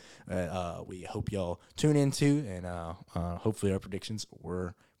weekend. We hope y'all tune into, and hopefully our predictions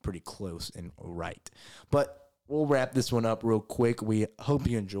were pretty close and right. But we'll wrap this one up real quick. We hope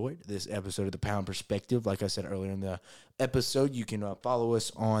you enjoyed this episode of The Pound Perspective. Like I said earlier in the episode, you can follow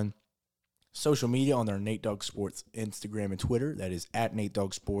us on social media on our Nate Dogg Sports Instagram and Twitter. That is at Nate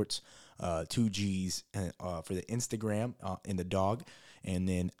Dogg Sports, 2 G's for the Instagram in the dog, and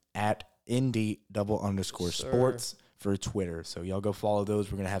then at ND_sports for Twitter. So y'all go follow those.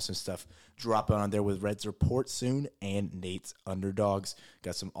 We're going to have some stuff dropping on there with Red's Report soon and Nate's Underdogs.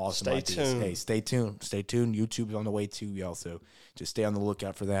 Got some awesome ideas. Hey, stay tuned. Stay tuned. YouTube's on the way too, y'all. So just stay on the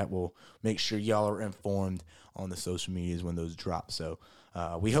lookout for that. We'll make sure y'all are informed on the social medias when those drop. So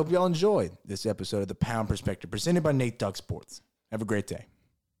we hope y'all enjoyed this episode of The Pound Perspective, presented by Nate Dogg Sports. Have a great day.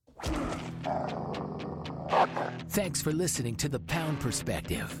 Thanks for listening to The Pound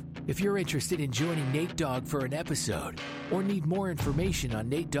Perspective. If you're interested in joining Nate Dogg for an episode or need more information on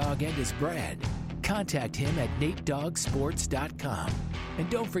Nate Dogg and his brand, contact him at NateDoggSports.com. And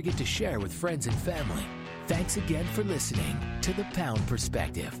don't forget to share with friends and family. Thanks again for listening to The Pound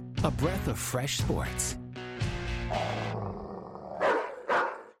Perspective, a breath of fresh sports.